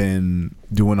 they've been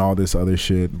doing all this other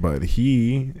shit, but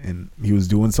he was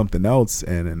doing something else,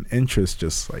 and an interest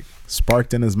just like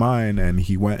sparked in his mind, and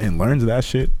he went and learned that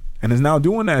shit and is now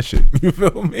doing that shit. You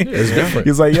feel me? It's different.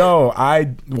 He's like, yo,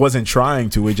 I wasn't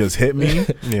trying to, it just hit me.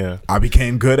 Yeah. I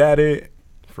became good at it,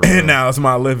 and now it's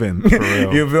my living.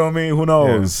 You feel me? Who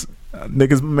knows?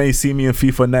 Niggas may see me in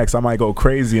FIFA next. I might go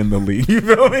crazy in the league. You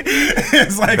feel me?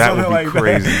 It's like that something would be like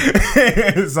crazy.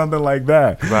 that. Something like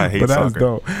that. I hate but that's soccer.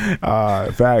 dope.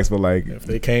 Facts, but like If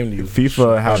they came to you,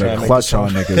 FIFA had a clutch on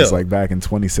niggas Hell. like back in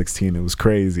 2016. It was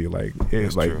crazy. Like it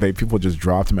was like true. people just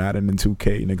dropped Madden in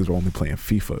 2K. Niggas were only playing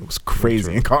FIFA. It was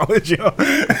crazy in college, yo.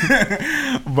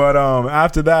 But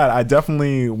after that, I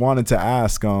definitely wanted to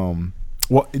ask.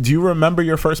 What do you remember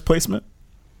your first placement?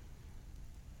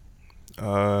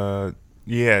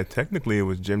 Yeah, technically it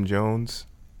was Jim Jones.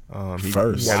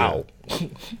 First. Wow.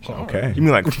 Okay. You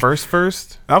mean like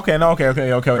first? Okay. No. Okay. Or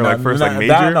like first, like,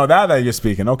 major? That you're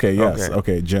speaking. Okay. Yes. Okay.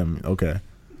 Okay. Jim. Okay.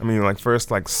 I mean, like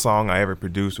first like song I ever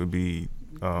produced would be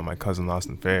my cousin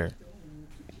Austin Fair.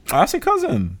 I see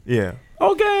cousin. Yeah.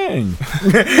 Oh, gang.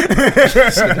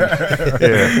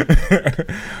 Yeah.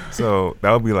 So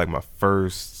that would be like my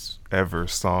first ever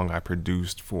song I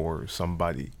produced for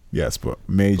somebody. Yes, but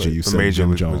major. But You the said major Jim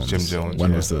was Jones. Jim Jones,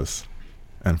 When yeah. was this?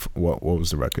 And what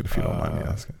was the record? If you don't mind me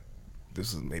asking.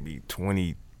 This is maybe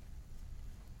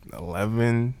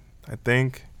 2011, I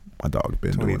think. My dog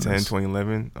been 2010, doing this.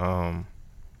 2011.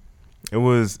 It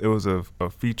was a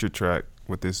feature track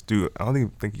with this dude. I don't even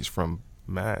think he's from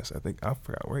Mass. I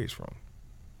forgot where he's from.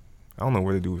 I don't know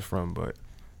where the dude was from, but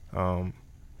I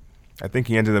think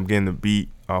he ended up getting the beat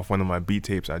off one of my beat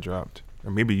tapes I dropped,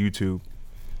 or maybe YouTube,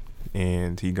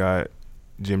 and he got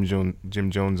Jim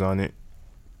Jones on it.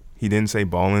 He didn't say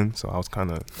ballin', so I was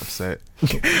kind of upset,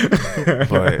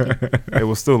 but it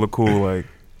was still a cool, like,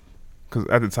 because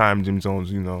at the time Jim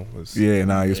Jones, was He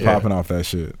was popping off that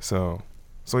shit. So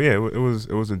yeah, it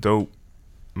was a dope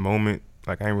moment.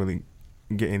 Like I didn't really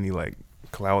get any like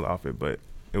clout off it, but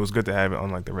it was good to have it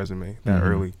on like the resume that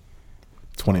early.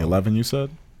 2011, you said?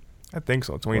 I think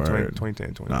so. 2020, Word.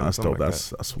 2010, 2011. Nah, that's dope. Like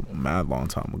that's a mad long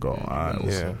time ago.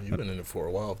 Yeah. You've been in it for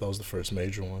a while. That was the first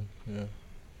major one. Yeah.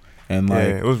 And yeah, like,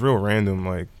 it was real random.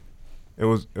 Like it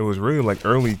was really like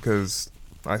early because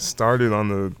I started on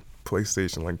the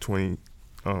PlayStation like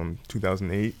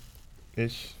 2008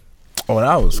 ish. oh,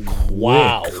 that was quick.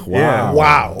 Wow. Yeah.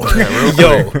 Wow. Yeah, real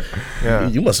Yo, quick. Yeah.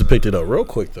 you must have picked it up real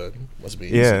quick then. Must be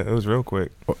easy. Yeah, it was real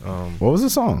quick. What was the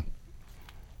song?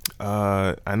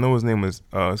 I know his name was.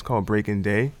 It's called Breaking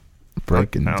Day.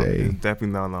 Breaking I don't- Day. It's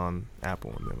definitely not on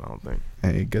Apple. I don't think.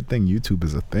 Hey, good thing YouTube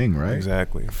is a thing, right?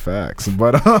 Exactly. Facts.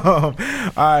 But all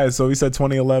right, so we said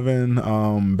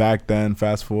 2011. Back then,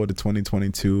 fast forward to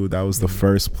 2022, that was the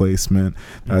first placement.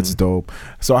 That's dope.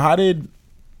 So how did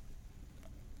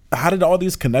all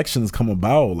these connections come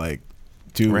about? Like,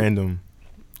 dude, Random.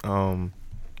 A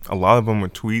lot of them were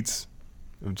tweets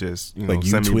of just like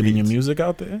you send me tweeting beats. your music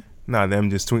out there? Nah,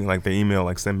 them just tweeting like their email,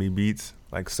 like send me beats.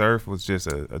 Like Surf was just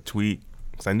a tweet.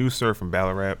 Cause I knew Surf from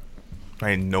Battle Rap. I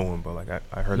didn't know him, but like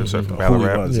I heard of Surf from Battle Who he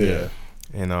Rap. was, yeah.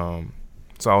 And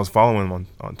so I was following him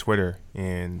on Twitter,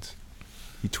 and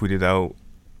he tweeted out,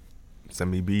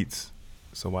 "Send me beats."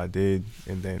 So I did,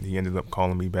 and then he ended up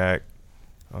calling me back,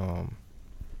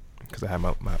 because I had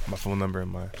my phone number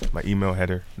and my email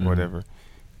header or whatever,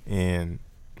 and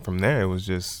from there it was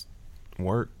just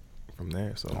work. From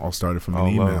there, so All started from an all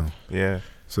email. love. Yeah.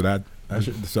 So that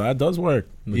does work.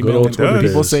 The Email, good old Twitter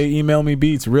people days. say email me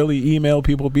beats. Really email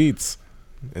people beats.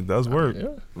 It does work.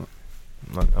 Yeah.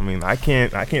 I mean, I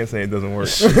can't say it doesn't work.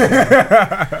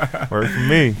 Work for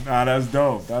me. Nah, that's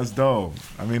dope. That's dope.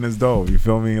 I mean, it's dope. You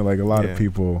feel me? Like a lot of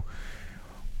people,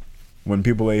 when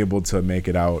people are able to make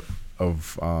it out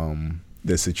of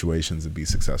their situations and be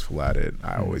successful at it,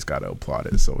 I always gotta applaud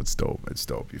it. So it's dope. It's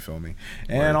dope. You feel me?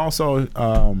 And also,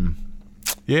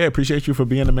 appreciate you for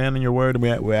being a man in your word.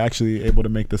 We're actually able to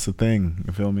make this a thing.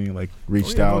 You feel me? Like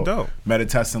reached no out, doubt. met a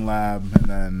testing lab, and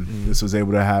then this was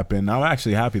able to happen. I'm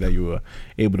actually happy that you were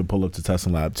able to pull up to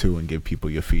testing lab too and give people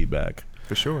your feedback.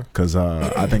 For sure. Because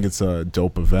I think it's a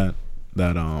dope event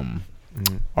that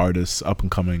artists, up and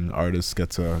coming artists, get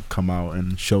to come out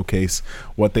and showcase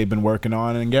what they've been working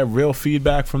on and get real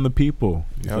feedback from the people.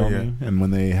 You Hell feel yeah. me? And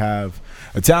when they have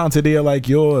a talented ear like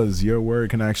yours, your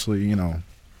word can actually,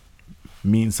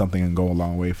 mean something and go a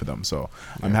long way for them. So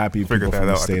I'm happy people Figured from that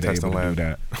the out at the state are able testing to do lab.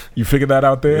 that. You figured that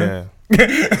out there? Yeah.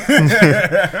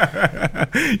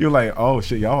 You're like, oh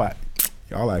shit, y'all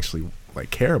actually like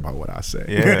care about what I say.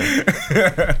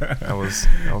 Yeah. I was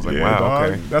like, wow,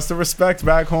 dog, okay. that's the respect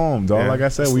back home, dog. Yeah. Like I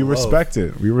said, That's we the love. respect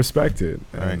it. We respect it.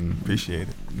 All right, And appreciate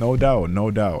it. no doubt.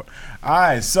 All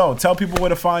right, so tell people where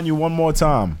to find you one more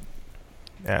time.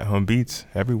 At Humbeats,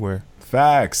 everywhere.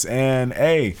 Facts. And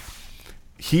hey,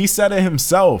 he said it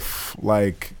himself.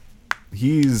 Like,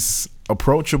 he's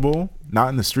approachable, not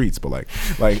in the streets, but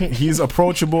like he's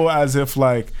approachable as if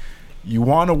like you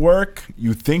want to work,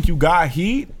 you think you got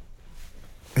heat,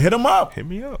 hit him up. Hit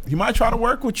me up. He might try to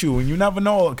work with you, and you never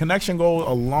know. Connection go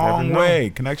a long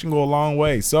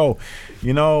way. So,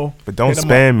 you know, But don't hit him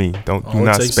spam me. Do All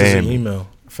not it takes is spam an me. email.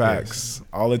 Facts.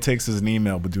 All it takes is an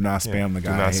email, but do not spam the do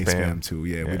guy. not I hate spam. spam too.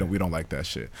 Yeah, Yeah. we don't like that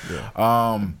shit.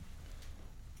 Yeah.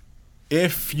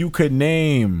 If you could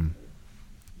name,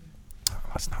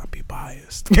 let's not be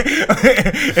biased.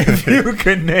 If you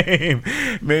could name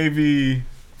maybe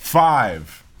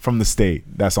 5 from the state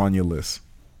that's on your list,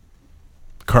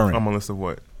 current I'm on a list of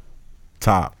what?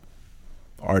 top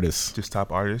artists Just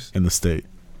top artists. in the state,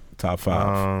 top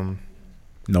 5.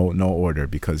 No order,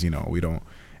 because you know we don't.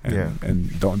 And, Yeah.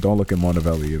 and don't look at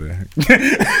MonaVeli either,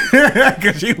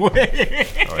 because you win.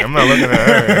 Oh, I'm not looking at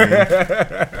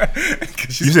her.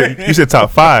 I mean, you said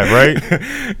top 5, right?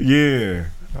 Yeah,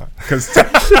 because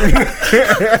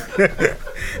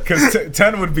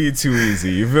 10 would be too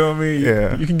easy. You feel me?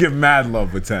 Yeah. You can get mad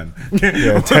love with 10.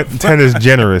 Yeah, 10 is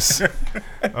generous.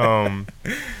 I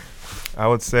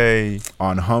would say,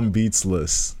 On Humbeats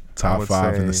list, I top would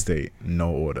 5 in the say- state,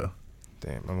 no order.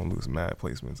 damn, I'm gonna lose mad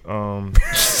placements.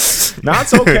 Nah,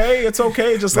 it's okay. It's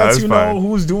okay. Just Nah, lets it's you fine. know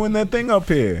who's doing their thing up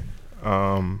here.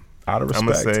 Out Out of I'm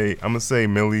respect. gonna say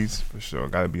Millyz for sure.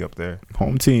 Got to be up there.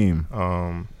 Home team.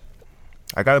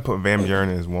 I gotta put Van Buren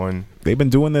as 1. They've been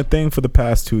doing their thing for the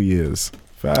past 2 years.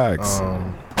 Facts. Who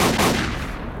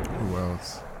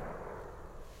else?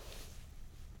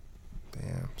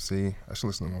 Damn. See, I should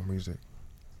listen to more music.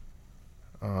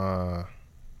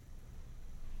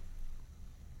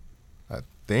 I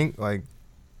think like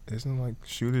isn't like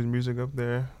Shooter's music up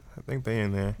there? I think they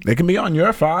in there. It can be on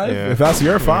your 5. Yeah. If that's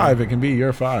your 5, it can be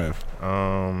your 5.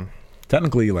 Um,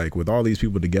 Technically, like with all these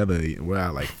people together, we're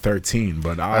at like 13.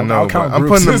 But I know, I'll count but I'm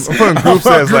groups. putting them- I'm putting groups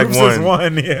I'll as, count like, groups as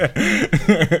one. Yeah.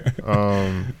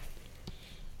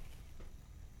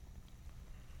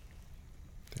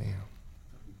 Damn.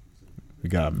 We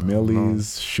got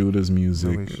Millyz, Shooter's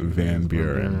Music, Millyz, Van Shooter's,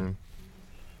 Buren.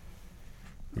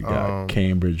 We got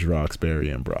Cambridge, Roxbury,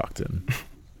 and Brockton.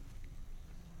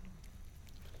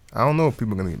 I don't know if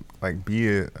people are gonna like be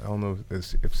it. I don't know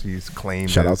if she's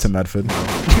claimed. Shout out as- to Medford.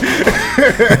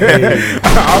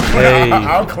 Hey,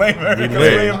 I'll claim her because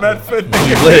lit. we in Medford.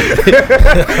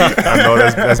 I know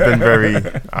that's been very.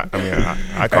 I mean,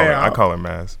 I call Hey, her I call her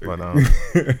Mass, but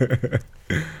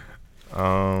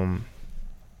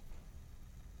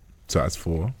So that's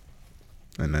 4,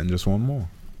 and then just one more.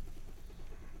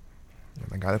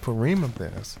 I gotta put Reem up there.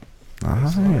 That's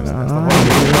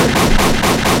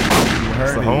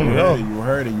the You homie. heard it. You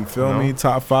heard it. You feel You know? me?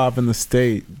 Top 5 in the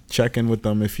state. Check in with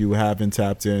them if you haven't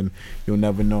tapped in. You'll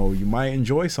never know. You might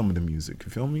enjoy some of the music. You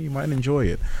feel me? You might enjoy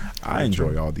it. I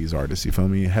enjoy all these artists. You feel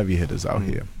me? Heavy hitters out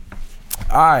here.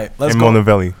 All right, let's And go.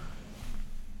 MonaVeli.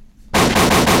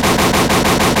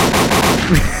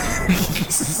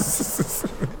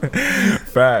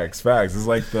 Facts. It's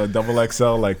like the double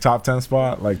XL, like top 10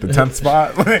 spot, like the 10th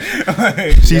spot.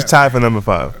 She's tied for number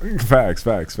 5. Facts.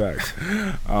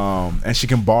 And she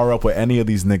can bar up with any of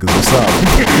these niggas. What's up?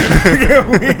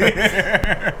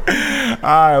 All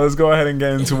right, let's go ahead and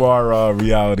get into our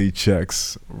reality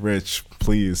checks. Rich,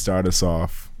 please start us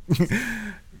off.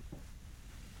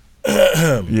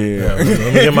 Yeah.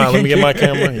 let me get my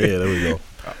camera. Yeah, there we go.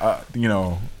 You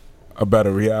know, a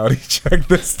better reality check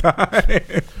this time.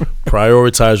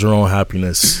 Prioritize your own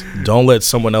happiness. Don't let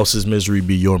someone else's misery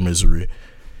be your misery.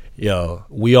 Yo,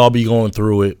 we all be going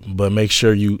through it, but make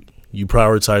sure you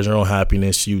prioritize your own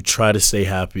happiness. You try to stay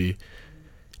happy.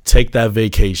 Take that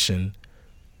vacation.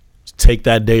 Take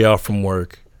that day off from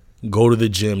work. Go to the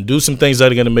gym. Do some things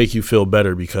that are going to make you feel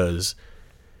better, because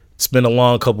it's been a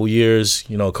long couple years.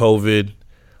 You know, COVID,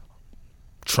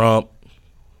 Trump,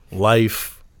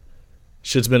 life.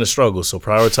 Shit's been a struggle. So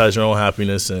prioritize your own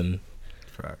happiness and,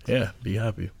 Facts. yeah, be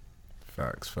happy.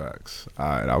 Facts. All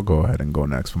right, I'll go ahead and go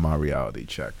next for my reality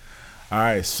check. All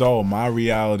right, so my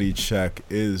reality check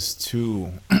is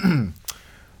to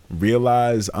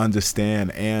realize,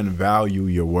 understand, and value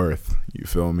your worth. You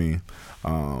feel me?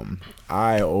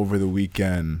 I, over the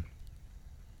weekend,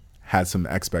 had some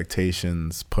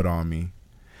expectations put on me.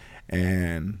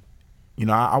 And, you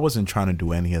know, I wasn't trying to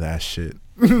do any of that shit.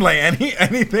 Like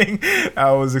anything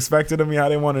that was expected of me, I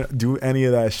didn't want to do any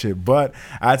of that shit. But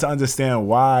I had to understand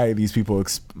why these people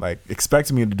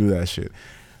expect me to do that shit.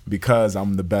 Because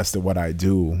I'm the best at what I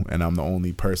do, and I'm the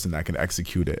only person that can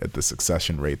execute it at the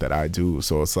succession rate that I do.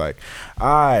 So it's like,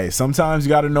 sometimes you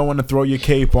got to know when to throw your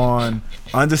cape on,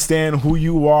 understand who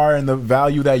you are and the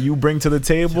value that you bring to the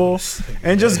table,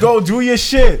 and just go do your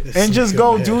shit. And just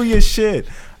go do your shit.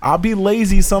 I'll be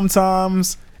lazy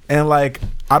sometimes, and like,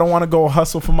 I don't want to go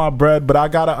hustle for my bread, but I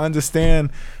got to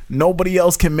understand nobody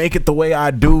else can make it the way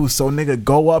I do. So nigga,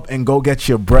 go up and go get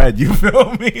your bread. You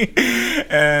feel me?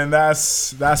 And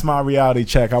that's my reality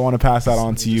check. I want to pass that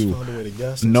on to you.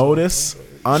 Notice,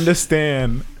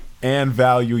 understand, and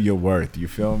value your worth. You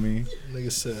feel me? Nigga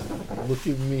said, look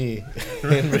at me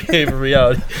in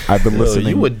reality. I've been listening.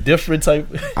 You a different type.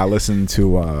 I listened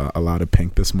to a lot of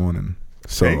Pink this morning.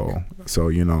 So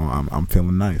you know, I'm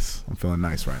feeling nice. I'm feeling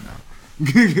nice right now.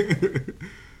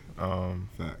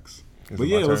 Facts. But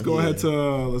yeah, let's go ahead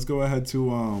to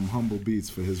Humble Beats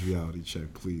for his reality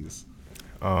check, please.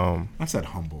 I said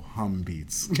humble,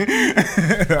 Humbeats.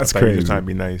 That's crazy. You were trying to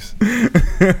be nice.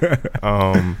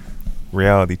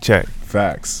 Reality check.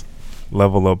 Facts.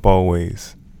 Level up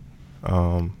always.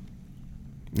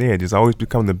 Just always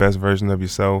become the best version of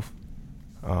yourself.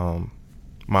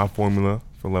 My formula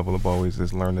for level up always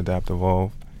is learn, adapt,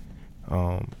 evolve.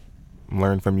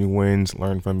 Learn from your wins,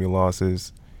 learn from your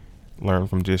losses, learn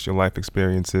from just your life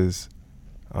experiences,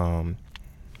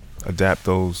 adapt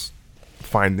those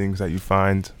findings that you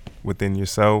find within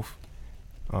yourself,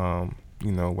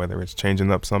 whether it's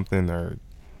changing up something or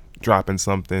dropping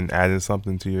something, adding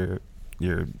something to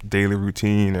your daily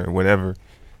routine or whatever,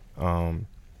 and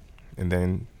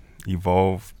then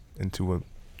evolve into a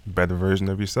better version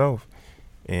of yourself,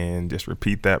 and just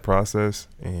repeat that process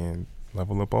and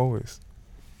level up always.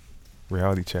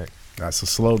 Reality check. That's the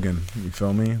slogan. You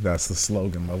feel me? That's the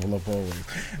slogan. Level up always.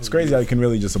 It's crazy how you can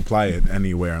really just apply it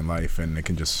anywhere in life and it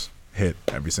can just hit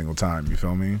every single time. You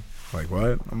feel me? Like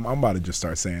what? I'm about to just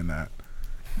start saying that.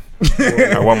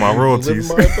 I want my royalties.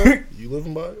 You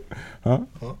living by it? Huh?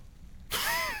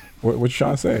 What you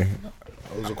trying to say?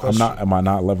 I'm not. Am I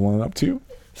not leveling up to you?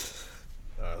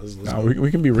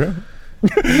 We can be real.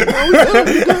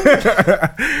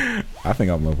 I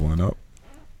think I'm leveling up.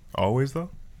 Always though.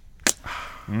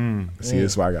 See,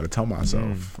 that's why I gotta tell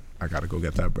myself I gotta go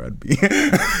get that bread.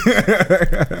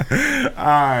 All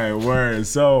right, word.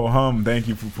 So, thank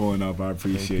you for pulling up. I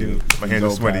appreciate it. My hands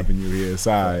are sweaty. Having you here. It's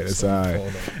all right. It's all right.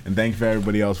 And thank you for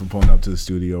everybody else for pulling up to the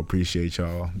studio. Appreciate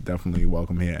y'all. Definitely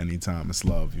welcome here anytime. It's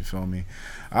love. You feel me?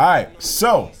 All right.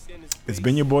 So, it's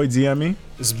been your boy DME.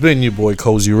 It's been your boy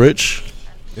Cozy Rich.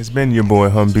 It's been your boy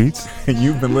Humbeats. And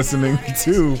you've been listening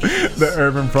to The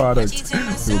Urban Product.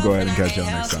 We'll go ahead and catch y'all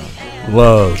next time.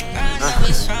 Love.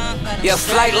 Your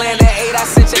flight land at 8, I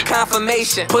sent your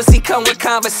confirmation. Pussy come with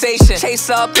conversation. Chase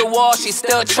her up the wall, she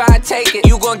still try to take it.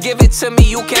 You gon' give it to me,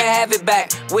 you can't have it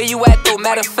back. Where you at though,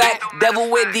 matter of fact.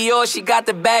 Devil with Dior, she got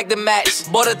the bag to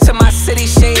match. Bought her to my city,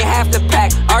 she ain't have to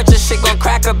pack. Archer shit gon'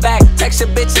 crack her back. Text your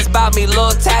bitches about me, little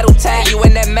tattle tag. You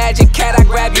in that magic cat, I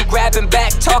grab you, grabbing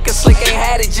back. Talking slick, ain't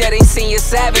had it yet. Ain't seen your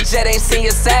savage yet, ain't seen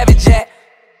your savage yet.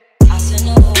 I send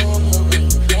a Uber when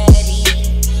you ready.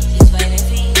 Just waiting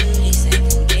for you, they say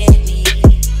come get me.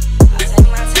 I'll take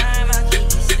my time, I'll keep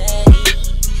it steady.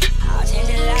 I'll change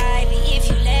your life if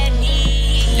you let me.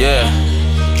 Yeah.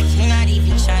 You're not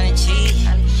even trying to cheat.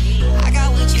 I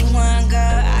got what you want, girl,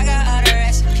 I got all the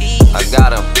recipes. I got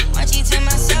them. Want you to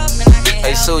myself and I can't.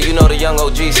 Hey Sue, you know the young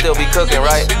OG still be cooking,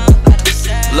 right?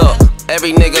 Look.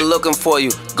 Every nigga looking for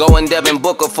you. Go in Devin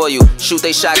Booker for you. Shoot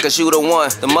they shot cause you the one.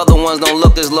 Them other ones don't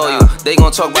look as loyal. They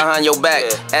gon' talk behind your back.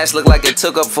 Ass look like it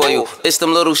took up for you. It's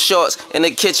them little shorts in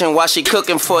the kitchen while she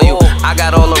cooking for you. I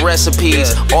got all the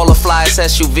recipes. All the flyest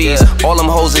SUVs. All them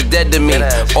hoes is dead to me.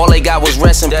 All they got was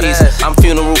rest in peace. I'm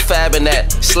funeral fabbing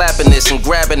that. Slapping this and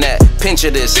grabbing that. Pinch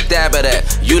of this, stab at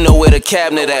that. You know where the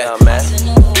cabinet at.